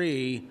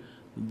 3,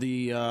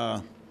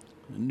 the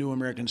New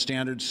American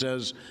Standard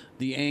says,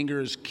 the anger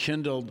is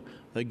kindled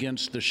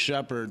against the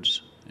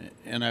shepherds,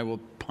 and I will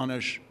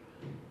punish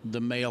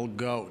the male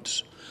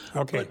goats.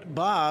 Okay. But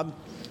Bob,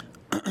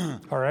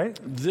 all right.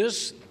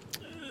 This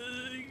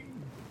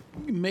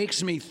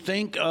makes me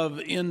think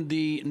of in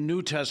the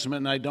New Testament,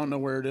 and I don't know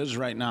where it is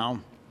right now,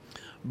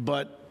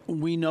 but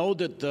we know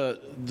that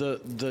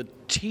the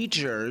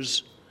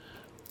teachers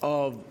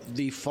of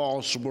the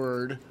false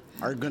word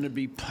are going to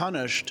be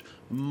punished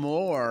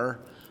more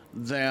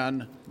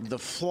than the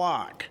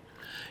flock.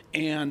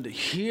 And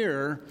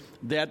here,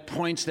 that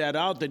points that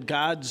out, that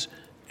God's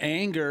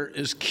anger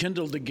is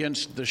kindled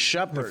against the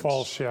shepherds. The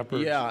false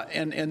shepherds. Yeah,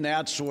 and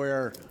that's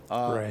where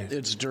Right.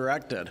 it's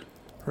directed.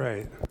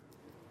 Right.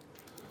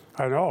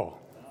 I know.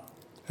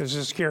 It's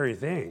a scary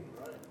thing.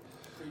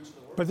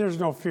 But there's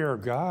no fear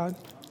of God.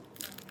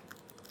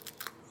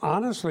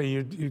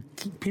 Honestly,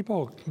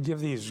 people give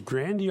these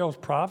grandiose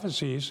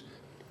prophecies,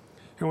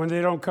 and when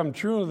they don't come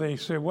true, they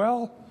say,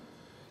 well,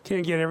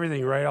 can't get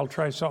everything right, I'll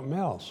try something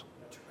else.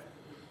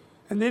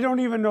 And they don't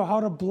even know how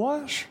to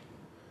blush.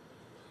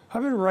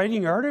 I've been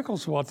writing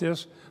articles about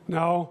this.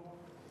 Now,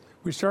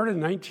 we started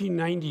in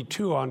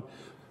 1992 on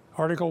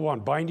Article 1,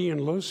 binding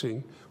and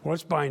loosing.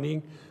 What's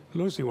binding?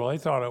 Loosing. Well, they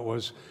thought it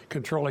was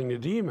controlling the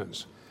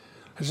demons.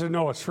 I said,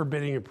 no, it's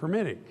forbidding and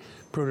permitting.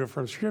 Proved it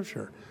from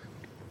Scripture.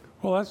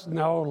 Well,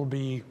 now it'll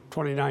be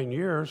 29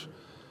 years.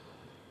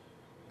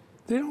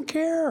 They don't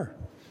care.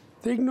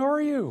 They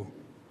ignore you.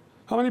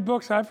 How many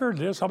books? I've heard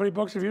this. How many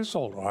books have you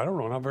sold? Well, I don't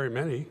know, not very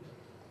many.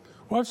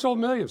 Well, I've sold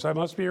millions. I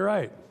must be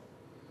right.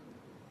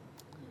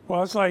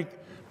 Well, it's like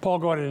Paul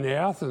going into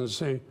Athens and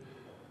saying,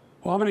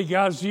 well, how many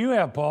gods do you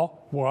have,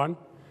 Paul? One.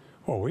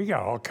 Well, we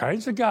got all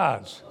kinds of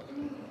gods.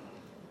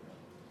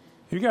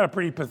 You got a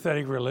pretty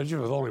pathetic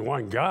religion with only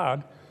one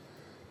God.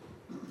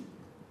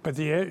 But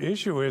the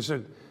issue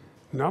isn't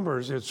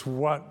numbers, it's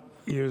what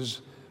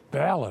is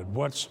valid,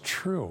 what's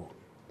true.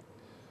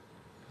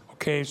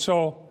 Okay,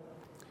 so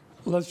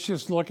let's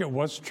just look at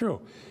what's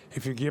true.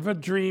 If you give a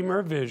dream or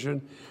a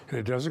vision and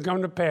it doesn't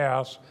come to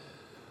pass,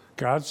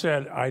 God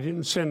said, I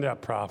didn't send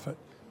that prophet.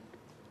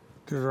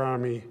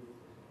 Deuteronomy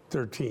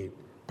 13.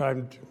 But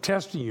I'm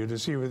testing you to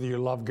see whether you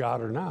love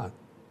God or not.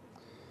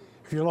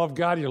 If you love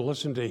God, you'll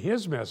listen to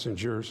his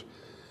messengers,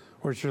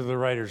 which are the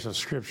writers of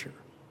Scripture.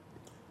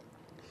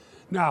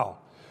 Now,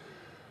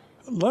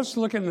 let's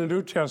look in the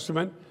New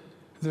Testament.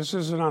 This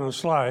isn't on a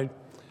slide,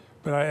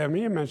 but I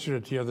may have mentioned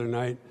it the other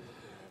night.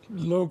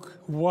 Luke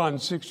 1,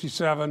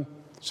 67,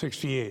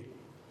 68.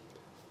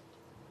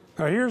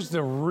 Now, here's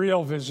the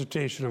real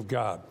visitation of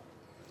God.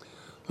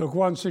 Luke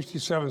 1,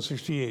 67,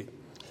 68.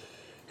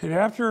 And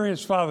after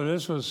his father,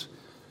 this was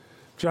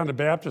John the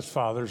Baptist's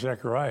father,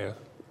 Zechariah.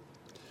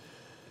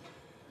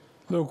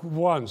 Luke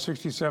 1,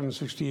 67,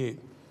 68.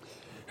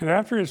 And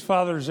after his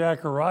father,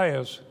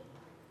 Zacharias,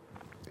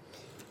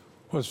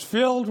 was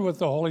filled with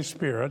the Holy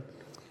Spirit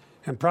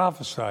and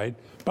prophesied.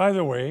 By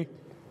the way,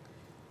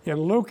 in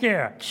Luke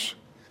Acts,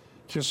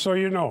 just so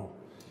you know,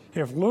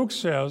 if Luke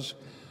says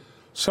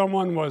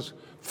someone was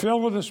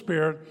filled with the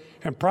Spirit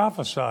and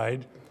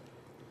prophesied,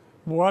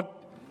 what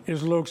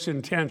is Luke's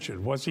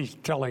intention? What's he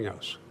telling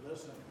us?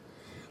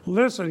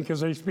 Listen,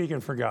 because they're speaking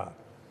for God.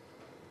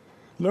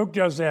 Luke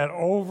does that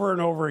over and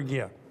over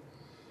again.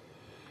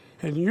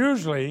 And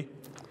usually,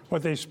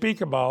 what they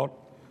speak about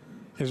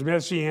is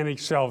messianic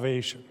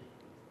salvation.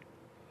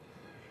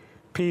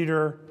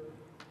 Peter,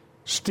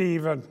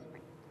 Stephen,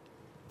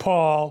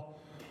 Paul,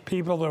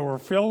 people that were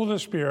filled with the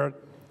Spirit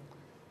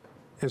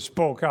and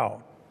spoke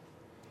out.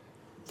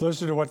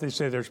 Listen to what they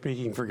say, they're such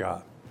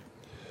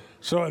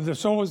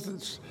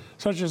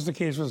is the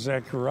case with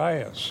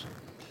Zacharias.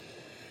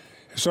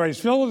 So he's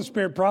filled with the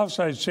Spirit,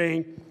 prophesied,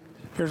 saying,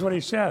 here's what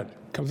he said,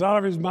 comes out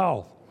of his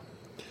mouth.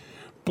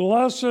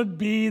 Blessed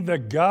be the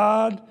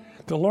God,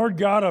 the Lord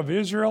God of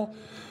Israel,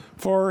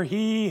 for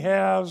he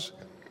has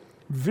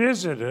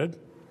visited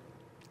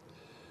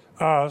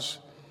us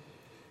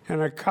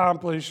and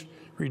accomplished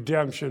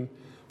redemption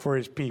for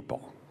his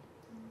people.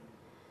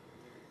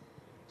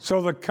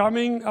 So the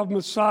coming of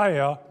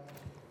Messiah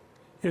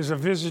is a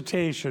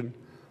visitation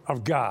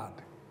of God.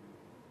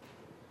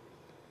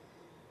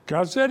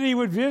 God said he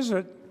would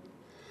visit.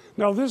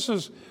 Now, this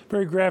is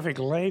very graphic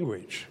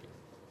language,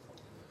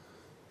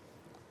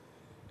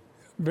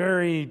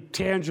 very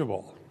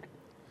tangible.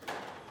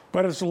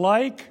 But it's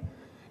like,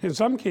 in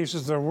some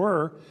cases there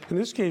were, in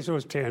this case it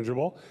was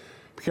tangible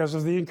because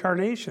of the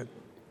incarnation.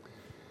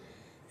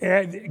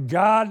 And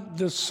God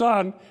the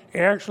Son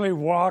actually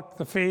walked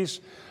the face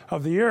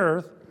of the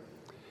earth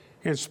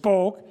and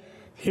spoke.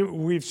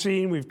 We've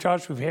seen, we've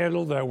touched, we've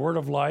handled that word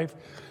of life,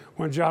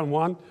 1 John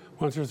 1,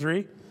 1 through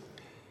 3.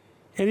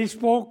 And he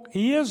spoke,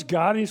 he is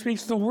God, and he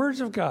speaks the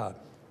words of God.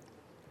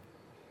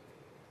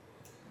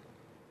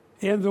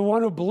 And the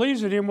one who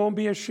believes in him won't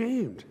be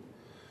ashamed.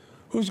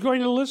 Who's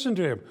going to listen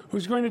to him?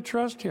 Who's going to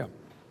trust him?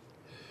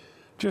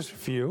 Just a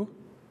few.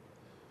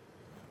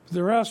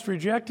 The rest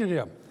rejected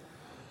him.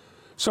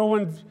 So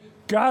when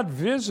God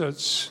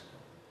visits,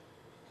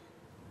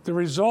 the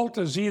result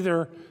is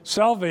either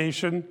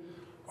salvation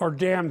or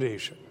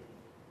damnation.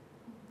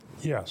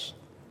 Yes.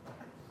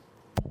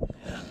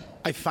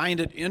 I find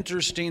it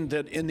interesting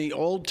that in the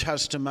Old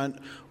Testament,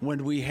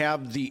 when we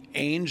have the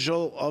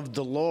angel of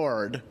the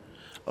Lord,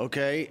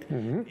 okay,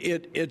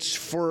 it's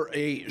for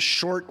a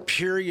short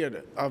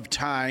period of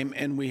time,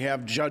 and we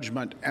have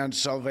judgment and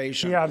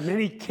salvation. Yeah, in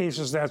many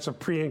cases, that's a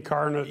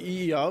pre-incarnate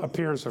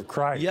appearance of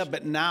Christ. Yeah,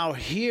 but now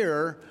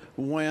here,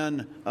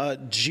 when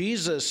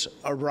Jesus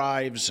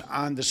arrives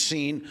on the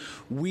scene,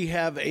 we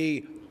have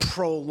a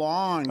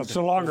prolonged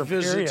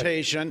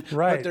visitation,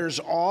 right. But there's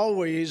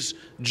always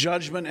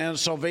judgment and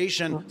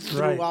salvation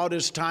throughout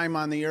his time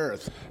on the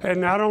earth. And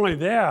not only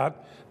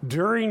that,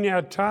 during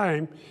that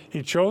time,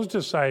 he chose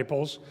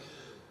disciples,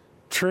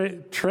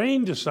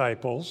 trained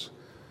disciples,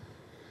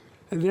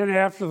 and then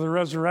after the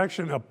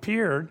resurrection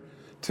appeared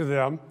to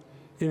them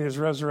in his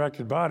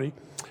resurrected body,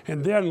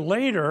 and then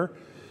later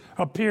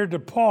appeared to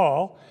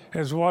Paul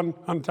as one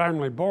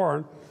untimely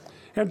born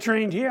and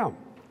trained him.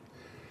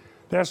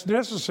 That's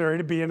necessary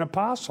to be an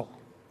apostle.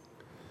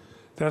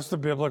 That's the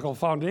biblical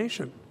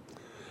foundation.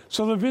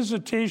 So the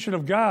visitation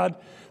of God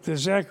that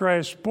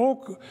Zechariah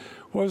spoke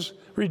was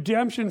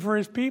redemption for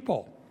his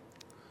people.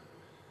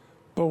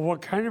 But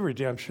what kind of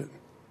redemption?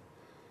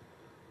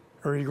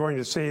 Are you going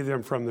to save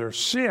them from their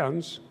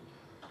sins,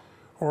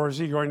 or is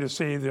he going to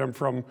save them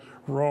from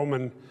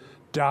Roman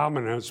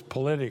dominance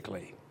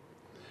politically?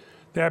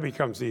 That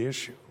becomes the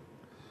issue.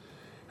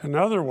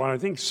 Another one, I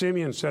think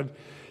Simeon said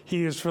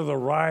he is for the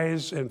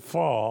rise and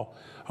fall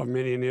of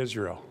many in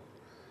Israel.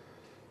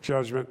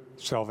 Judgment,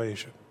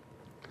 salvation.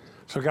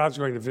 So God's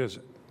going to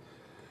visit.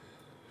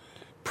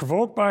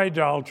 Provoked by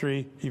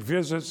idolatry, he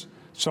visits,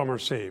 some are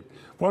saved.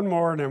 One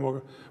more and then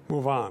we'll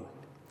move on.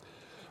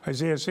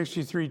 Isaiah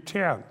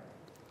 63:10.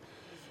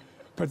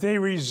 But they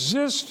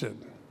resisted.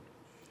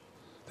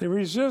 They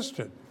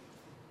resisted.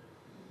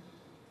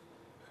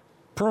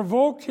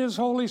 Provoked his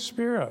Holy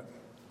Spirit.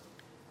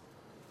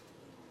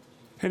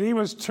 And he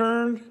was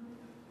turned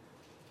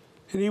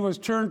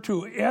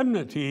to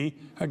enmity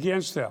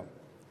against them.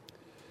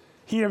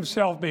 He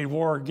himself made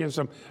war against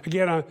them.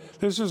 Again,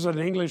 this is an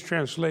English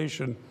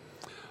translation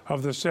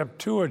of the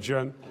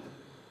Septuagint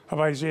of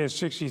Isaiah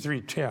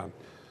 63:10.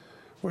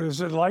 What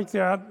is it like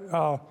that,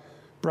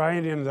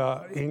 Brian, in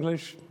the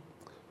English,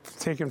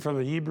 taken from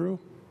the Hebrew?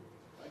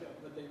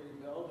 But they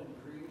rebelled and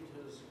grieved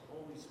his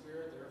Holy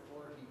Spirit,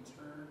 therefore he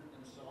turned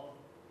himself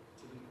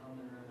to become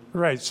their enemy.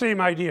 Right,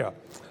 same idea.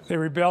 They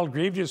rebelled,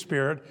 grieved his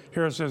spirit.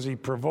 Here it says he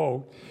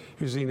provoked,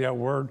 using that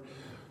word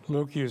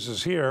Luke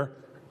uses here.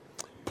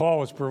 Paul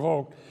was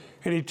provoked,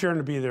 and he turned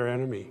to be their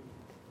enemy.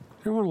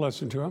 They didn't want to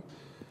listen to him.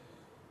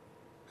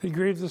 He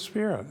grieved the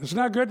Spirit. It's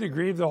not good to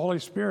grieve the Holy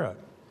Spirit.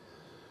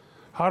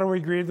 How do we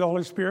grieve the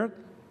Holy Spirit?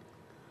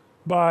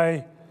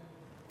 By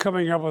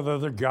coming up with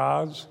other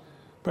gods,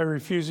 by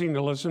refusing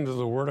to listen to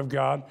the Word of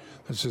God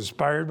that's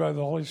inspired by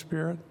the Holy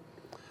Spirit,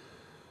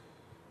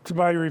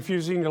 by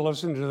refusing to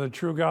listen to the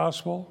true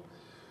gospel,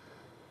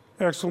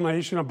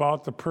 explanation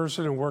about the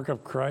person and work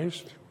of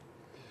Christ.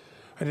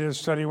 I did a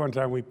study one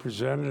time, we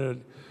presented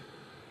it,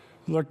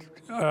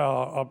 looked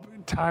up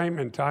time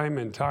and time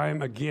and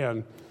time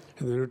again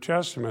in the New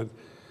Testament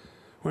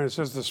when it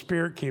says the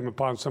Spirit came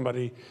upon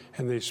somebody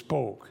and they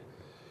spoke.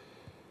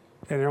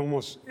 And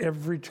almost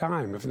every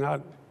time, if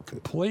not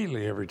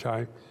completely every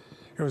time,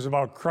 it was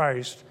about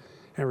Christ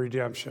and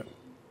redemption.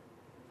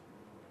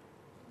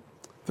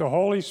 The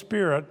Holy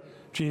Spirit,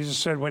 Jesus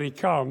said, when he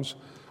comes,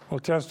 will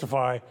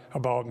testify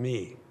about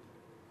me.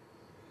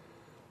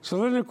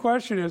 So then the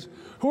question is,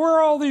 who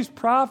are all these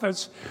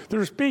prophets that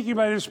are speaking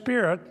by the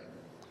Spirit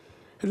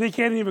and they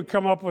can't even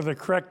come up with the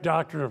correct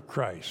doctrine of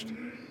Christ?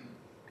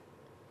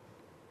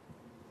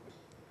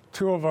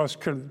 Two of us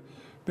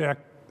back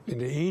in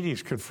the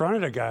 80s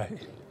confronted a guy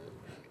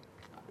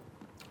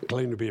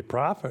claimed to be a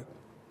prophet.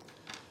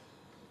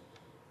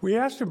 We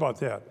asked him about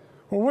that.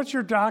 Well, what's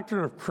your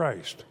doctrine of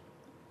Christ?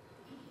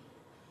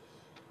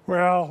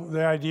 Well,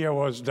 the idea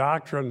was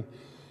doctrine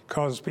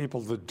causes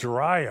people to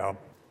dry up,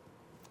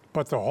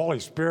 but the Holy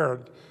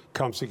Spirit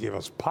comes to give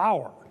us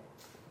power.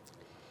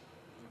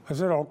 I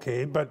said,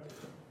 okay, but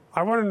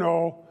I want to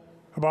know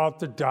about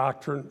the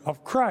doctrine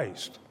of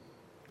Christ.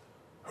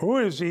 Who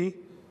is he?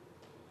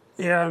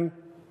 And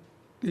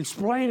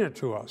explain it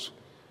to us.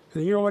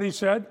 And you know what he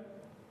said?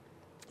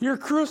 You're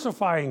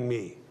crucifying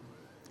me.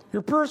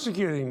 You're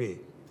persecuting me.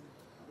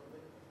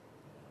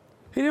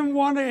 He didn't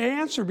want to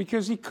answer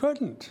because he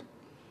couldn't.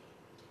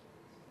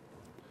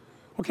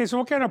 Okay, so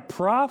what kind of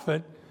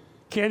prophet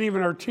can't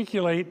even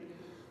articulate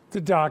the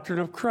doctrine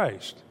of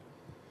Christ?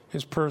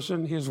 His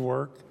person, his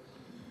work,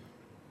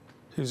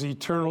 his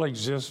eternal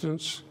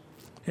existence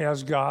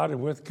as God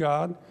and with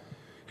God,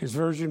 his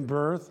virgin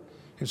birth,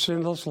 his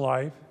sinless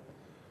life,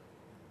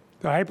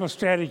 the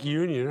hypostatic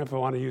union, if I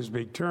want to use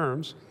big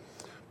terms,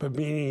 but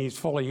meaning he's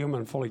fully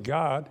human, fully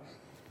God,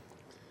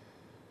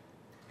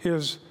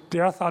 his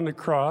death on the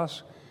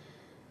cross,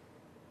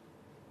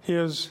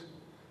 his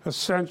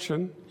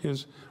ascension,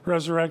 his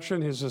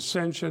resurrection, his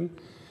ascension,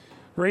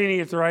 reigning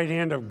at the right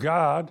hand of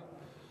God,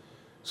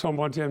 Psalm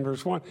 110,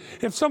 verse 1.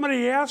 If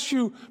somebody asks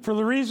you for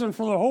the reason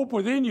for the hope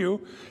within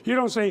you, you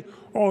don't say,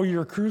 oh,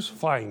 you're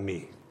crucifying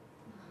me.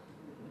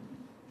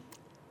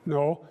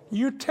 No,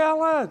 you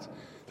tell it.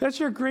 That's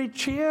your great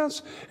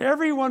chance.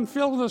 Everyone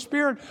filled with the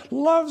Spirit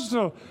loves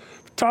to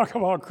talk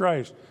about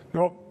Christ.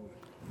 Nope,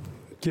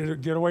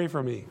 get away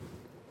from me.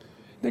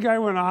 The guy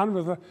went on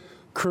with a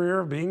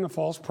career of being a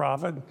false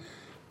prophet,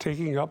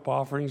 taking up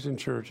offerings in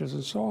churches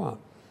and so on.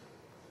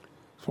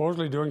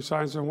 Supposedly doing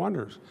signs and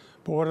wonders.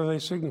 But what do they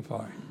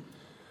signify?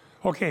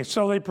 Okay,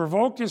 so they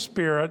provoked his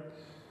Spirit,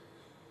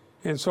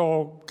 and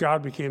so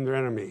God became their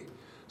enemy.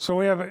 So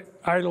we have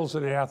idols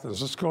in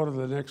Athens. Let's go to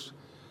the next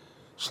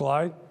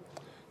slide.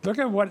 Look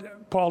at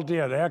what Paul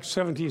did, Acts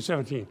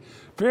 17:17.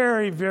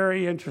 Very,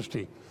 very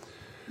interesting.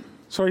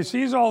 So he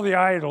sees all the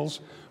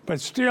idols,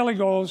 but still he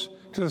goes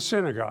to the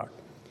synagogue.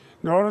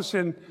 Notice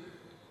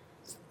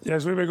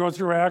as we've been going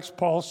through Acts,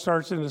 Paul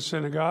starts in the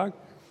synagogue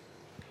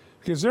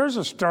because there's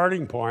a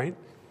starting point.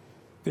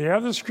 They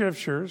have the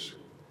scriptures.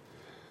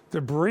 The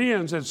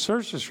Bereans had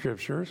searched the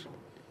scriptures.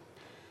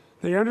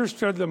 They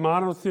understood the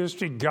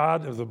monotheistic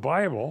God of the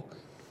Bible.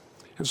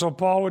 And so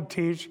Paul would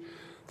teach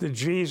that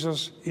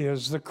Jesus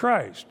is the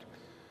Christ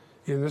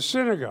in the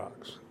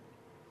synagogues.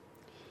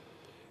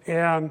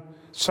 And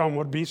some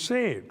would be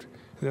saved.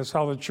 That's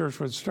how the church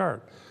would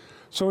start.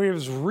 So he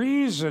was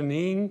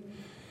reasoning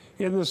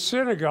in the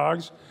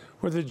synagogues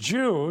with the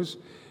Jews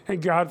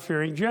and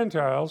God-fearing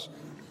Gentiles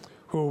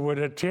who would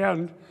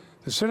attend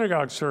the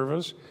synagogue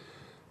service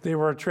They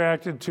were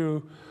attracted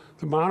to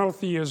the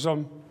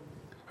monotheism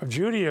of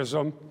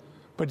Judaism,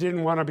 but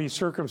didn't want to be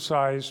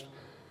circumcised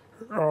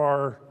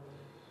or,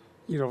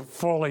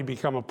 fully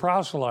become a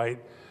proselyte.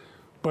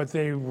 But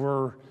they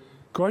were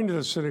going to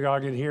the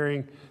synagogue and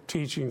hearing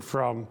teaching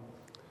from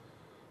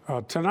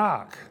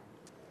Tanakh.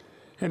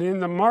 And in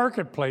the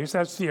marketplace,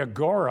 that's the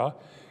agora,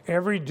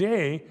 every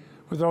day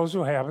with those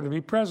who happen to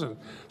be present.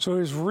 So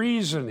his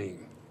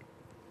reasoning.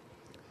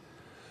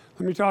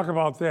 Let me talk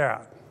about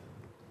that.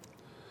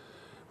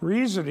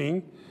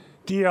 Reasoning,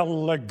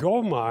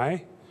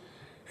 dialegomai,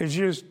 is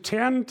used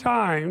 10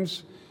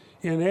 times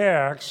in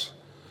Acts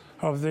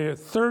of the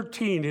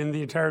 13 in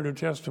the entire New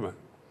Testament.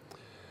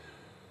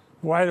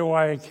 Why do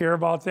I care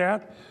about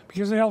that?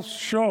 Because it helps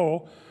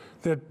show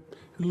that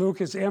Luke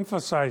is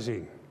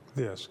emphasizing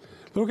this.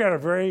 Luke had a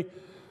very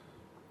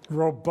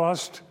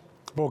robust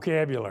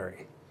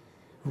vocabulary,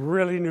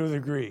 really knew the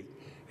Greek.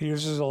 He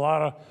uses a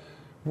lot of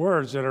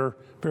words that are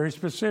very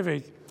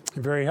specific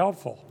and very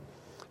helpful.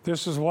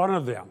 This is one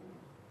of them.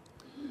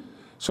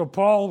 So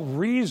Paul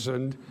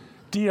reasoned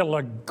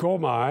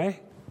dialegomai.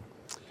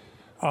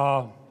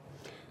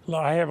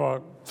 I have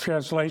a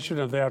translation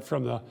of that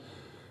from the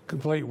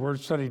Complete Word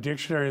Study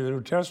Dictionary of the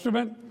New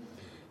Testament.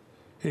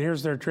 And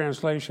here's their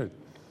translation.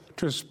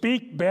 To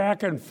speak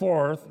back and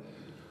forth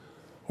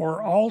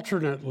or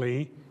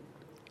alternately,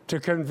 to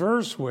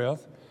converse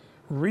with,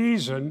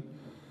 reason,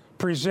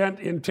 present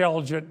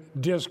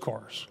intelligent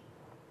discourse.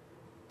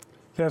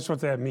 That's what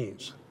that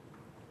means.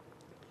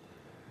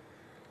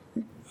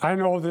 I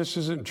know this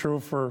isn't true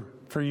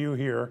for you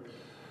here,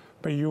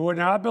 but you would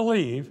not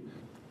believe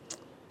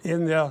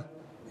in the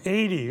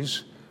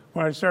 80s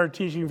when I started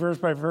teaching verse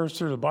by verse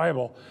through the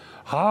Bible,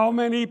 how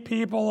many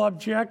people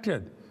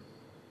objected.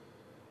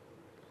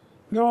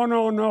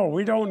 No,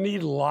 we don't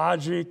need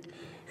logic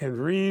and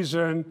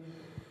reason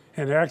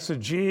and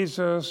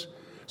exegesis.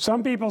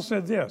 Some people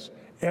said this,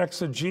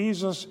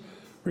 exegesis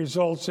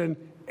results in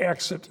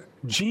exit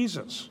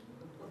Jesus.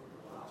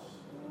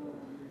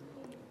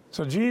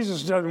 So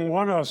Jesus doesn't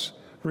want us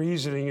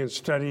reasoning and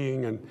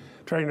studying and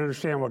trying to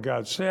understand what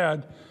God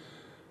said.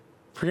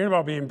 Forget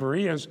about being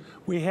Bereans.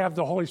 We have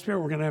the Holy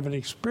Spirit. We're going to have an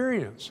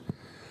experience.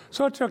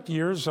 So it took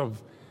years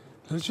of,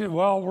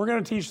 we're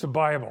going to teach the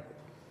Bible.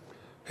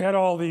 Had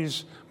all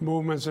these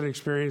movements and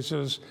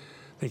experiences.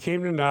 They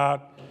came to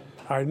naught.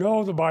 I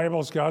know the Bible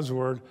is God's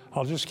Word.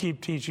 I'll just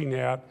keep teaching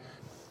that,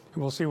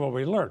 and we'll see what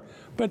we learn.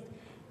 But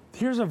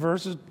here's a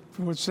verse that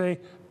would say,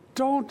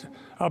 don't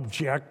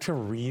object to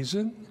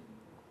reason.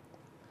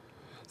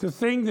 The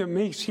thing that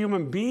makes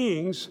human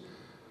beings,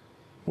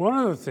 one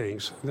of the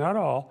things, not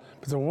all,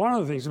 but one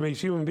of the things that makes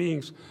human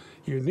beings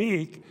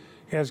unique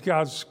as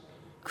God's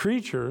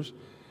creatures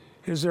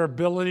is their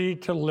ability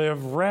to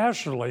live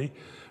rationally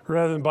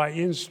rather than by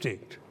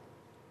instinct.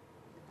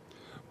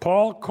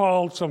 Paul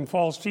called some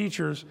false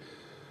teachers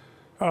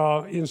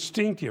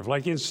instinctive,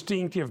 like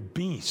instinctive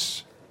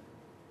beasts.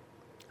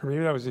 Or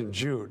maybe that was in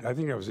Jude. I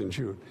think that was in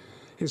Jude.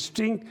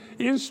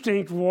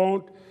 Instinct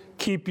won't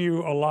keep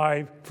you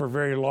alive for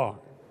very long.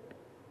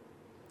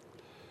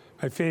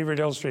 My favorite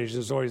illustration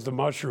is always the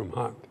mushroom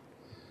hunt.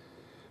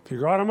 If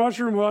you go on a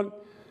mushroom hunt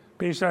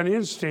based on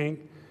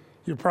instinct,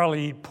 you'll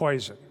probably eat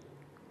poison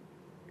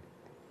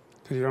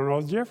because you don't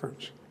know the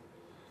difference.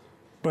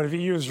 But if you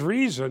use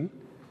reason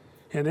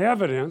and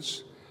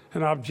evidence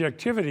and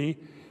objectivity,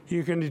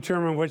 you can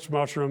determine which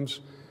mushrooms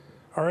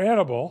are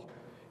edible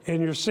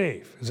and you're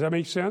safe. Does that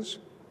make sense?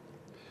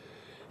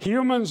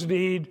 Humans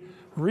need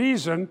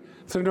reason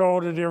to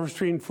know the difference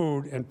between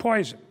food and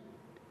poison.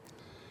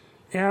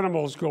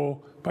 Animals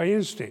go by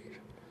instinct.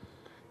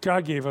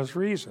 God gave us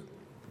reason.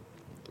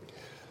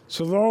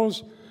 So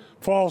those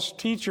false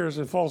teachers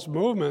and false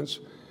movements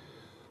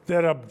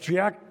that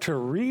object to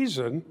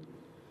reason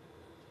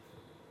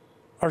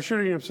are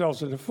shooting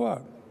themselves in the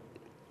foot.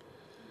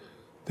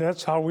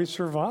 That's how we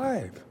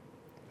survive.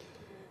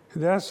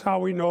 That's how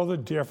we know the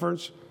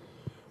difference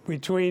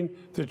between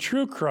the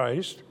true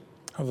Christ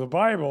of the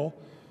Bible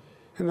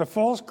and the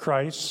false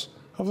Christs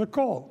of the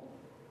cult.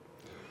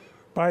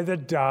 By the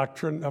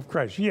doctrine of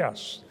Christ.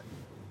 Yes.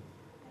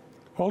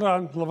 Hold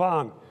on,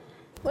 Levon.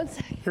 1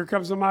 second. Here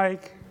comes the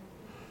mic.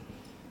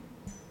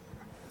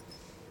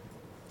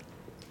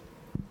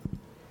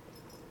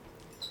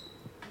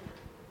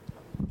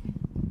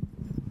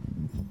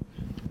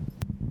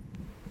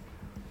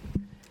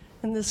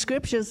 And the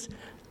scriptures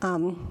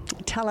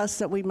tell us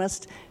that we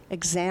must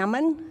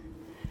examine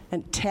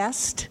and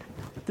test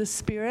the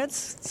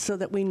spirits so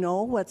that we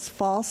know what's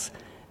false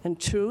and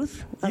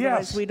truth.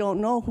 Otherwise, Yes. we don't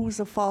know who's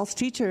a false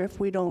teacher if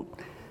we don't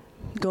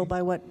go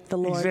by what the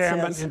Lord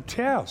Examine says. and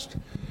test.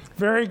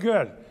 Very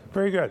good.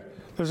 Very good.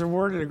 There's a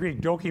word in the Greek,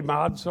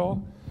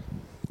 dokimazo.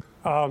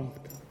 And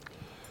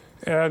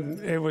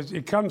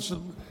it comes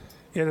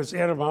in its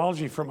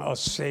etymology from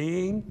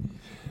assaying.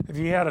 If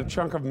you had a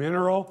chunk of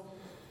mineral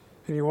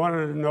and you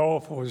wanted to know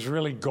if it was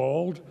really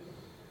gold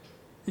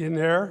in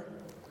there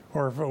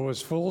or if it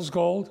was fool's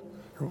gold,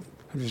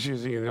 I'm just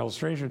using an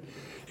illustration,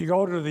 you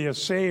go to the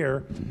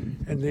assayer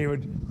and they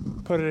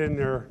would put it in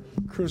their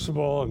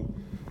crucible and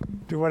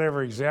do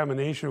whatever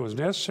examination was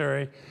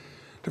necessary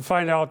to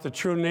find out the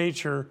true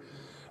nature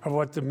of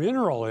what the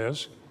mineral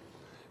is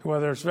and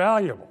whether it's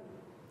valuable.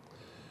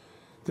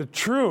 The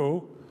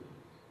true,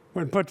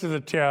 when put to the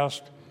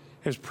test,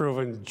 is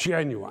proven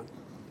genuine.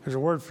 There's a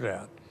word for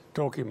that,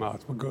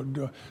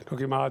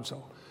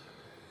 dokimazo.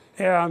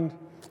 And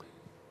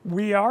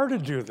we are to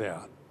do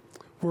that.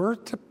 We're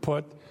to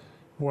put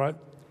what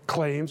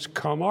claims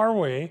come our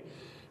way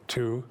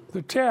to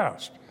the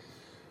test.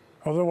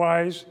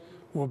 Otherwise,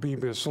 we'll be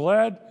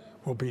misled,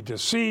 we'll be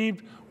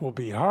deceived, we'll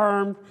be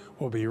harmed,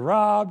 we'll be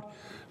robbed,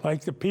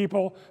 like the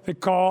people that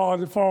call on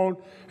the phone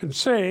and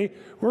say,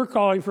 we're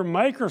calling from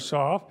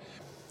Microsoft,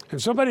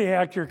 and somebody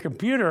hacked your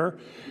computer,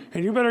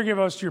 and you better give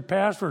us your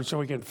password so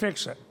we can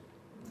fix it.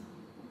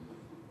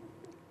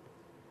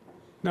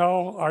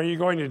 Now, are you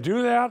going to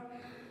do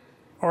that,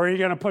 or are you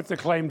going to put the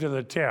claim to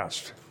the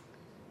test?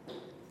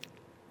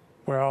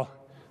 Well,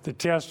 the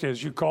test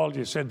is you called,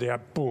 you said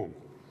that, boom.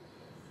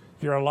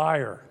 You're a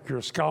liar. You're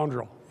a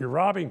scoundrel. You're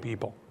robbing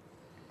people.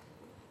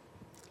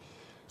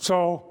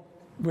 So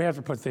we have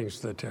to put things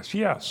to the test.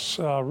 Yes,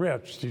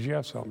 Rich, did you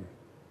have something?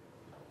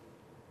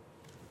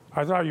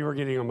 I thought you were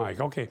getting a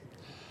mic. Okay.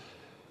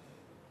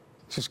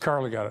 Just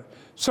Carla got it.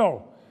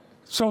 So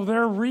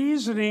they're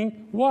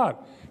reasoning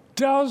what?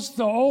 Do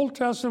the Old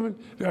Testament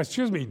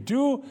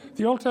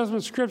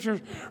scriptures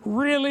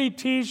really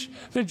teach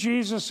that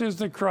Jesus is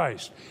the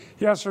Christ?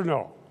 Yes or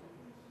no?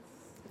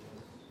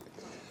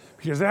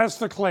 Because that's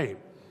the claim.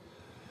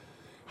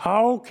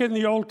 How can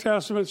the Old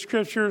Testament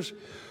scriptures,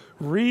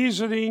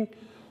 reasoning,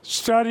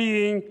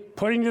 studying,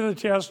 putting to the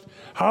test,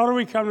 how do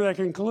we come to that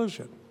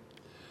conclusion?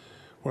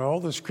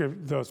 Well,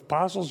 the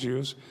apostles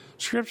use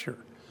scripture.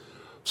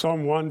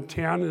 Psalm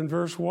 110 and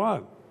verse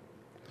 1.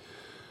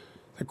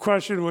 The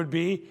question would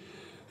be,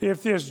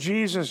 if this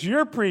Jesus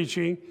you're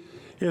preaching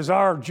is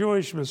our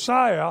Jewish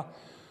Messiah,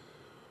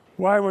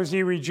 why was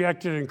he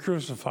rejected and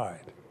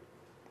crucified?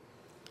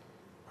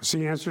 What's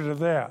the answer to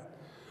that?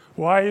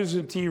 Why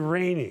isn't he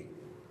reigning?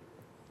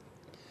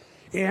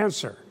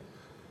 Answer.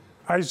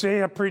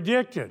 Isaiah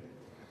predicted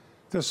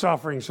the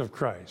sufferings of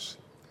Christ.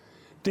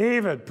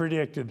 David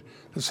predicted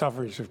the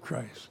sufferings of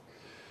Christ.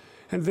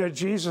 And that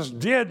Jesus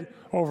did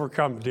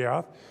overcome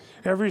death.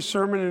 Every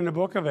sermon in the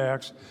book of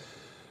Acts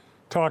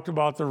talked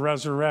about the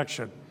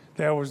resurrection.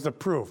 That was the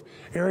proof.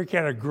 Eric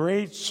had a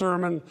great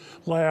sermon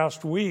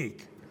last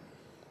week.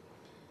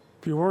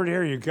 If you weren't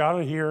here, you got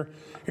to hear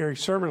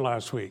Eric's sermon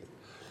last week,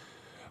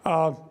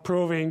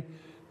 proving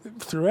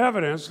through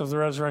evidence of the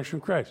resurrection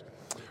of Christ.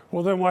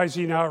 Well, then why is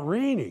he not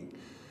reigning?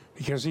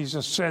 Because he's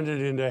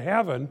ascended into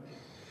heaven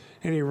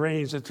and he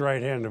reigns at the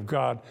right hand of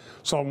God.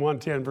 Psalm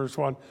 110, verse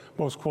 1,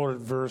 most quoted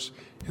verse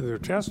in the New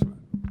Testament.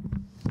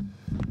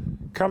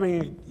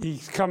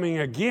 He's coming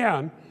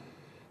again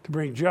to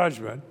bring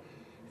judgment.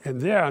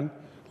 And then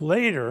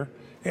later,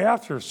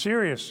 after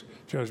serious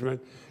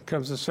judgment,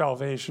 comes the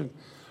salvation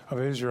of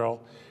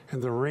Israel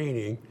and the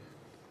reigning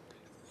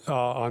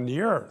on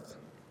the earth.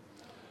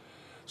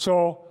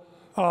 So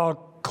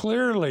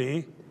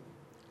clearly,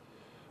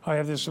 I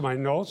have this in my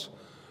notes,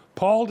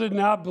 Paul did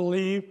not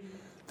believe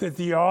that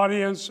the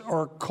audience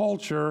or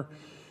culture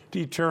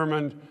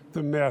determined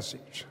the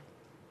message.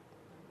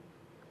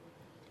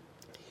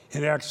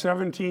 In Acts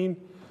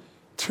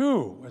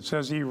 17:2, it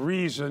says he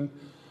reasoned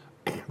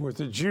with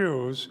the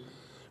Jews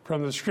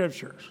from the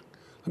scriptures.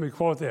 Let me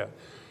quote that.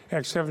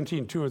 Acts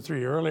 17:2 and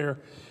 3, earlier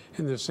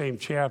in the same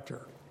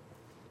chapter.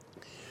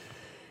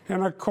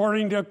 And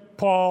according to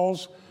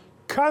Paul's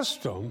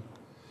custom,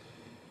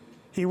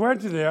 he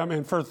went to them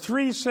and for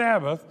 3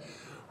 Sabbaths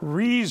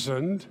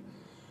reasoned,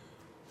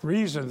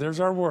 there's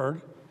our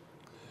word,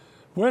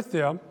 with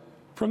them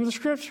from the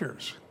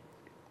scriptures.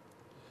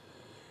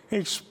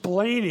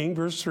 Explaining,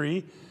 verse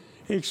 3,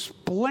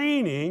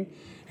 explaining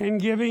and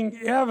giving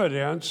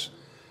evidence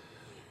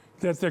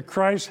that the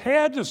Christ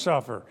had to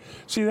suffer.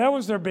 See, that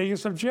was their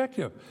biggest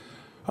objection.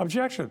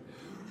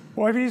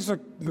 Well, if he's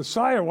the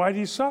Messiah, why did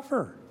he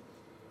suffer?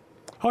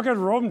 How could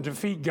Rome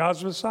defeat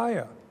God's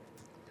Messiah?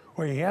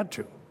 Well, he had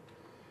to,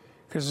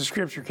 because the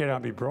scripture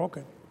cannot be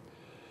broken.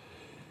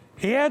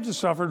 He had to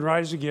suffer and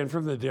rise again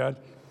from the dead,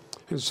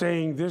 and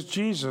saying, this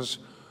Jesus,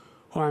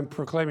 who I'm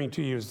proclaiming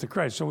to you, is the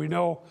Christ. So we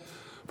know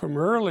from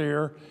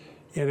earlier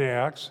in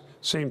Acts,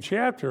 same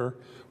chapter,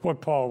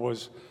 what Paul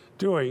was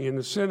doing in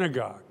the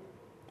synagogue.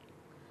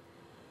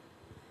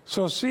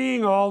 So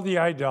seeing all the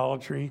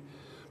idolatry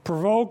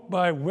provoked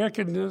by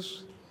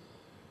wickedness,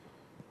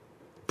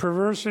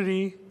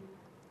 perversity,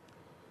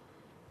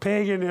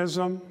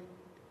 paganism,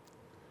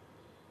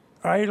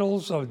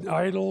 idols of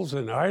idols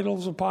and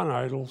idols upon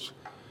idols,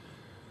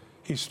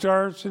 he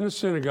starts in the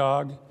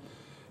synagogue,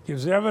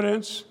 gives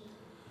evidence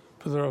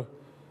for the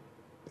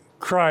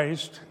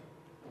Christ,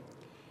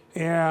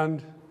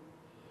 and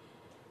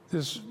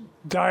this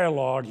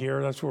dialogue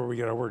here, that's where we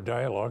get our word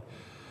dialogue,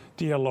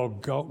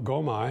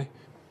 dialogomai,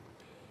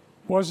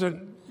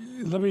 wasn't,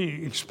 let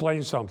me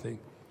explain something.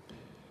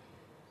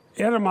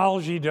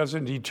 Etymology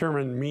doesn't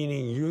determine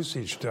meaning,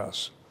 usage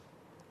does.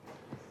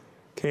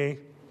 Okay?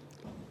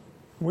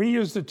 We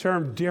use the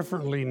term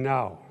differently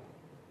now.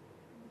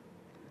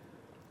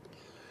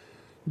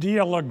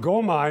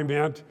 Dialogomai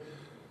meant,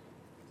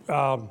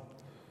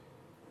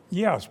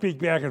 speak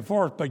back and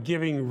forth, but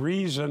giving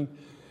reason,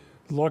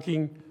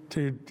 looking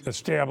to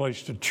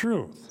establish the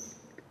truth.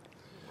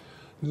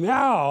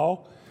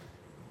 Now,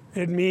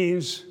 it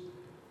means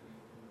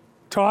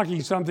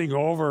talking something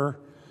over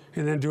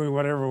and then doing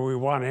whatever we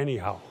want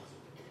anyhow.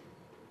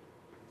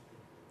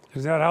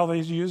 Is that how they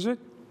use it?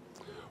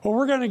 Well,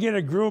 we're going to get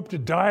a group to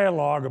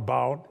dialogue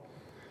about,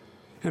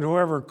 and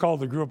whoever called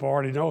the group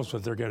already knows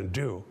what they're going to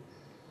do.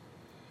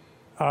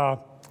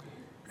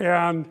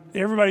 And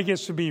everybody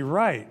gets to be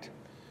right.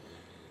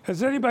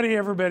 Has anybody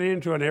ever been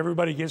into an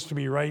everybody gets to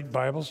be right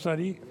Bible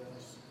study?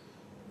 Yes.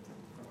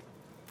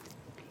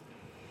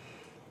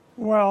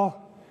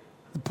 Well,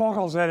 Paul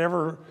calls that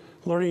ever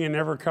learning and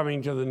never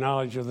coming to the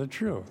knowledge of the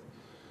truth.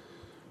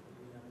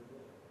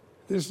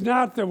 It's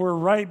not that we're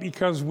right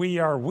because we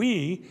are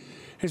we.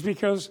 It's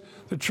because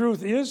the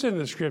truth is in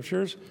the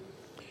Scriptures.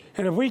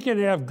 And if we can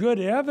have good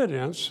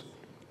evidence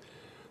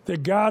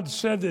that God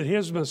said that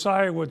his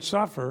Messiah would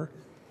suffer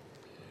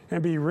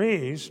and be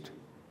raised,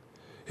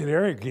 and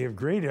Eric gave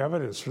great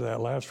evidence for that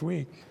last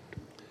week,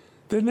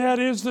 then that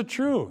is the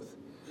truth.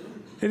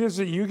 It is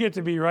that you get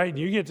to be right, and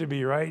you get to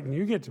be right, and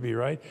you get to be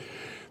right.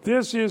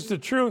 This is the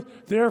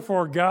truth.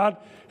 Therefore, God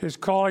is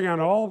calling on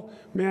all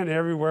men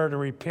everywhere to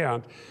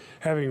repent,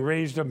 having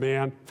raised a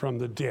man from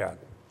the dead.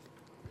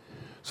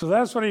 So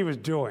that's what he was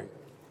doing.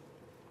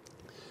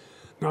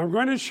 Now, I'm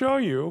going to show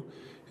you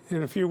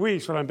in a few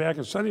weeks when I'm back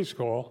in Sunday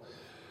school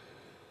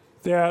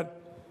that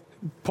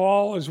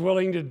Paul is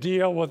willing to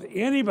deal with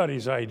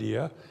anybody's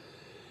idea,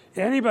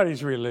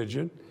 anybody's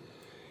religion,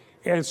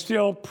 and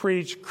still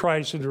preach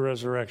Christ and the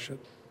resurrection.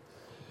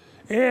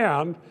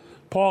 And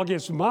Paul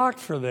gets mocked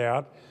for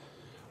that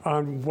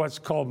on what's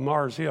called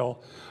Mars Hill.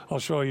 I'll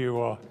show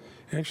you,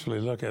 actually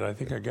look at it. I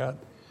think I got,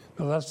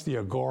 no, that's the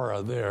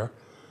Agora there.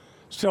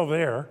 Still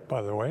there,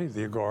 by the way,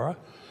 the Agora.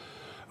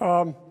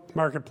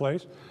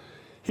 Marketplace.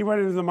 He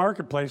went into the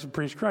marketplace and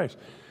preached Christ.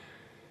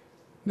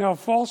 Now,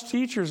 false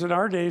teachers in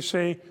our day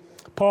say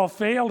Paul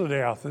failed at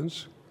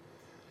Athens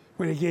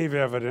when he gave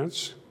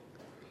evidence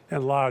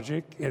and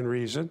logic and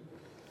reason,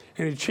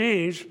 and he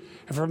changed,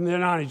 and from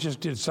then on he just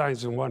did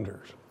signs and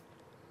wonders.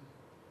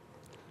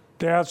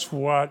 That's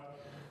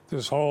what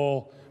this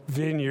whole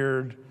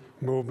vineyard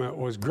movement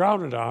was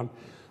grounded on,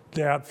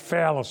 that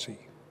fallacy.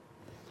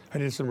 I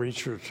did some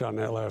research on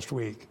that last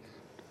week.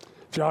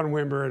 John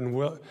Wimber,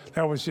 and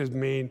that was his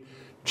main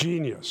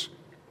genius.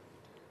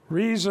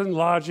 Reason,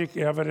 logic,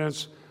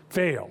 evidence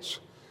fails.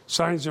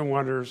 Signs and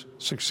wonders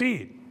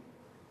succeed.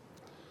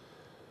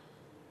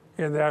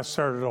 And that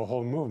started a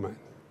whole movement,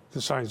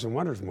 the signs and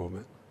wonders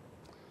movement.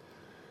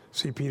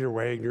 See Peter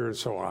Wagner and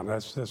so on.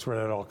 That's where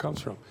that all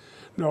comes from.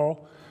 No,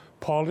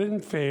 Paul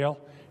didn't fail.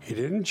 He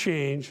didn't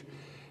change.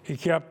 He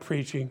kept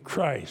preaching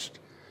Christ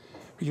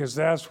because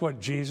that's what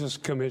Jesus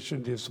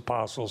commissioned his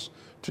apostles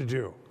to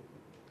do.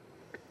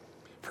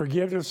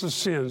 Forgiveness of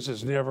sins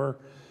is never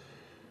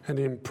an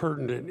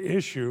impertinent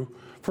issue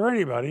for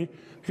anybody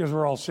because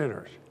we're all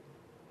sinners.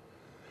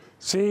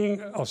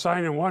 Seeing a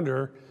sign and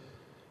wonder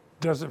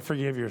doesn't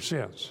forgive your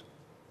sins.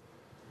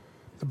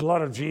 The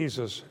blood of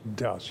Jesus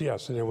does,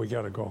 yes, and then we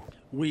got to go.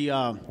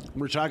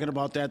 We're talking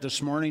about that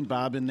this morning,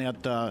 Bob, in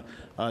that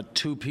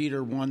 2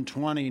 Peter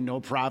 1:20, no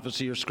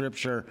prophecy or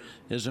scripture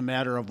is a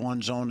matter of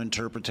one's own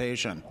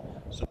interpretation.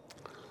 So.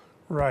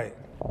 Right.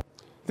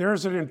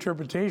 There's an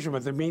interpretation,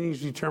 but the meaning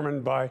is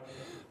determined by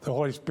the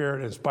Holy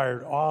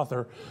Spirit-inspired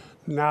author,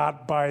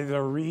 not by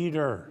the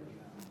reader.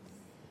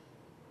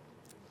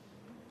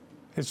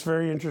 It's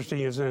very interesting,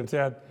 isn't it,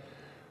 that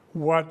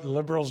what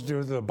liberals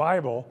do to the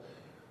Bible,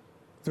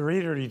 the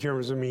reader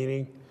determines the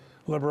meaning,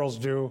 liberals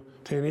do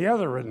to any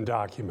other written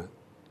document,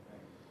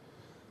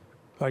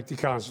 like the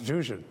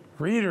Constitution.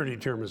 Reader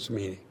determines the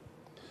meaning.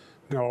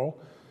 No,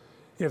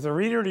 if the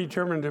reader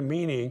determined the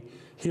meaning,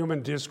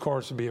 human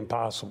discourse would be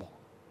impossible.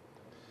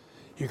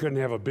 You couldn't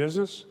have a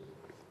business,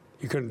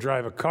 you couldn't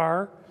drive a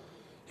car,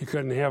 you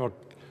couldn't have a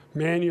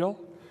manual,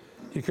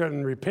 you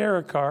couldn't repair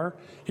a car,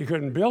 you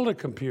couldn't build a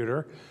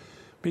computer,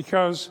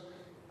 because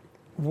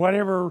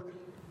whatever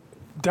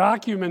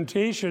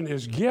documentation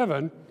is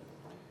given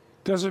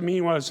doesn't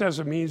mean what it says.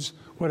 It means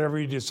whatever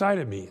you decide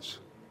it means.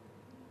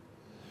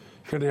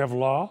 You couldn't have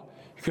law.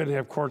 You couldn't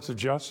have courts of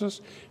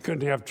justice. You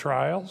couldn't have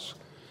trials.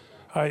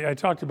 I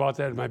talked about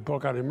that in my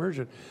book on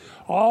immersion.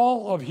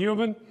 All of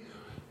human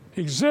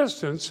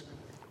existence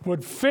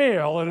would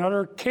fail in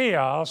utter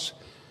chaos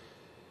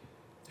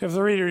if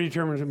the reader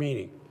determines the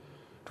meaning.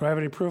 Do I have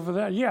any proof of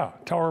that? Yeah,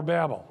 Tower of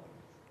Babel.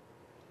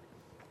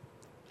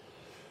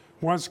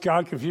 Once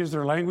God confused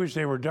their language,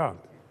 they were done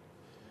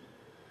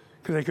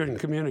because they couldn't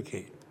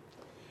communicate.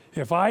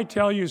 If I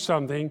tell you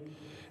something,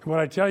 what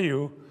I tell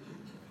you,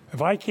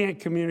 if I can't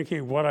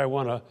communicate what I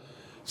want to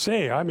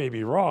say, I may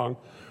be wrong,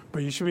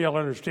 but you should be able to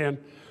understand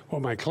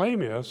what my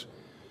claim is.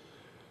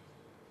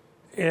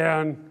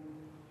 And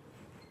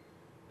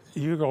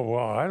you go,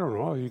 well, I don't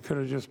know. You could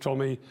have just told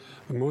me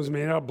the moon's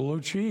made out of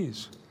blue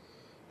cheese.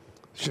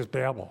 It's just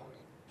babble.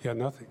 You got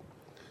nothing.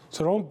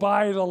 So don't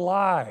buy the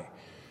lie.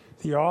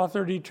 The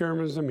author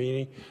determines the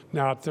meaning,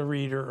 not the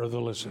reader or the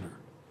listener.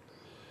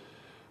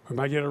 We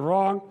might get it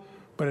wrong,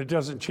 but it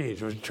doesn't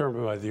change. It was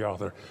determined by the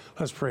author.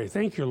 Let's pray.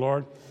 Thank you,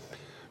 Lord,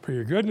 for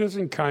your goodness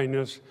and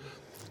kindness.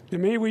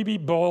 And may we be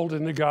bold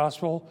in the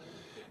gospel,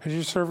 as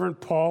your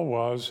servant Paul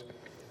was,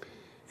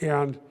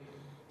 and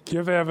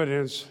give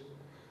evidence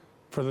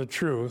for the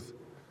truth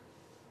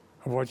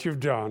of what you've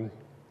done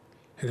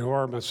and who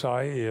our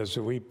Messiah is.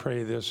 And we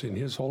pray this in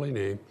his holy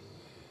name.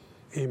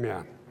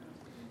 Amen.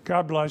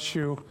 God bless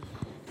you.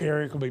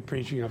 Eric will be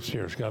preaching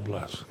upstairs. God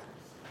bless.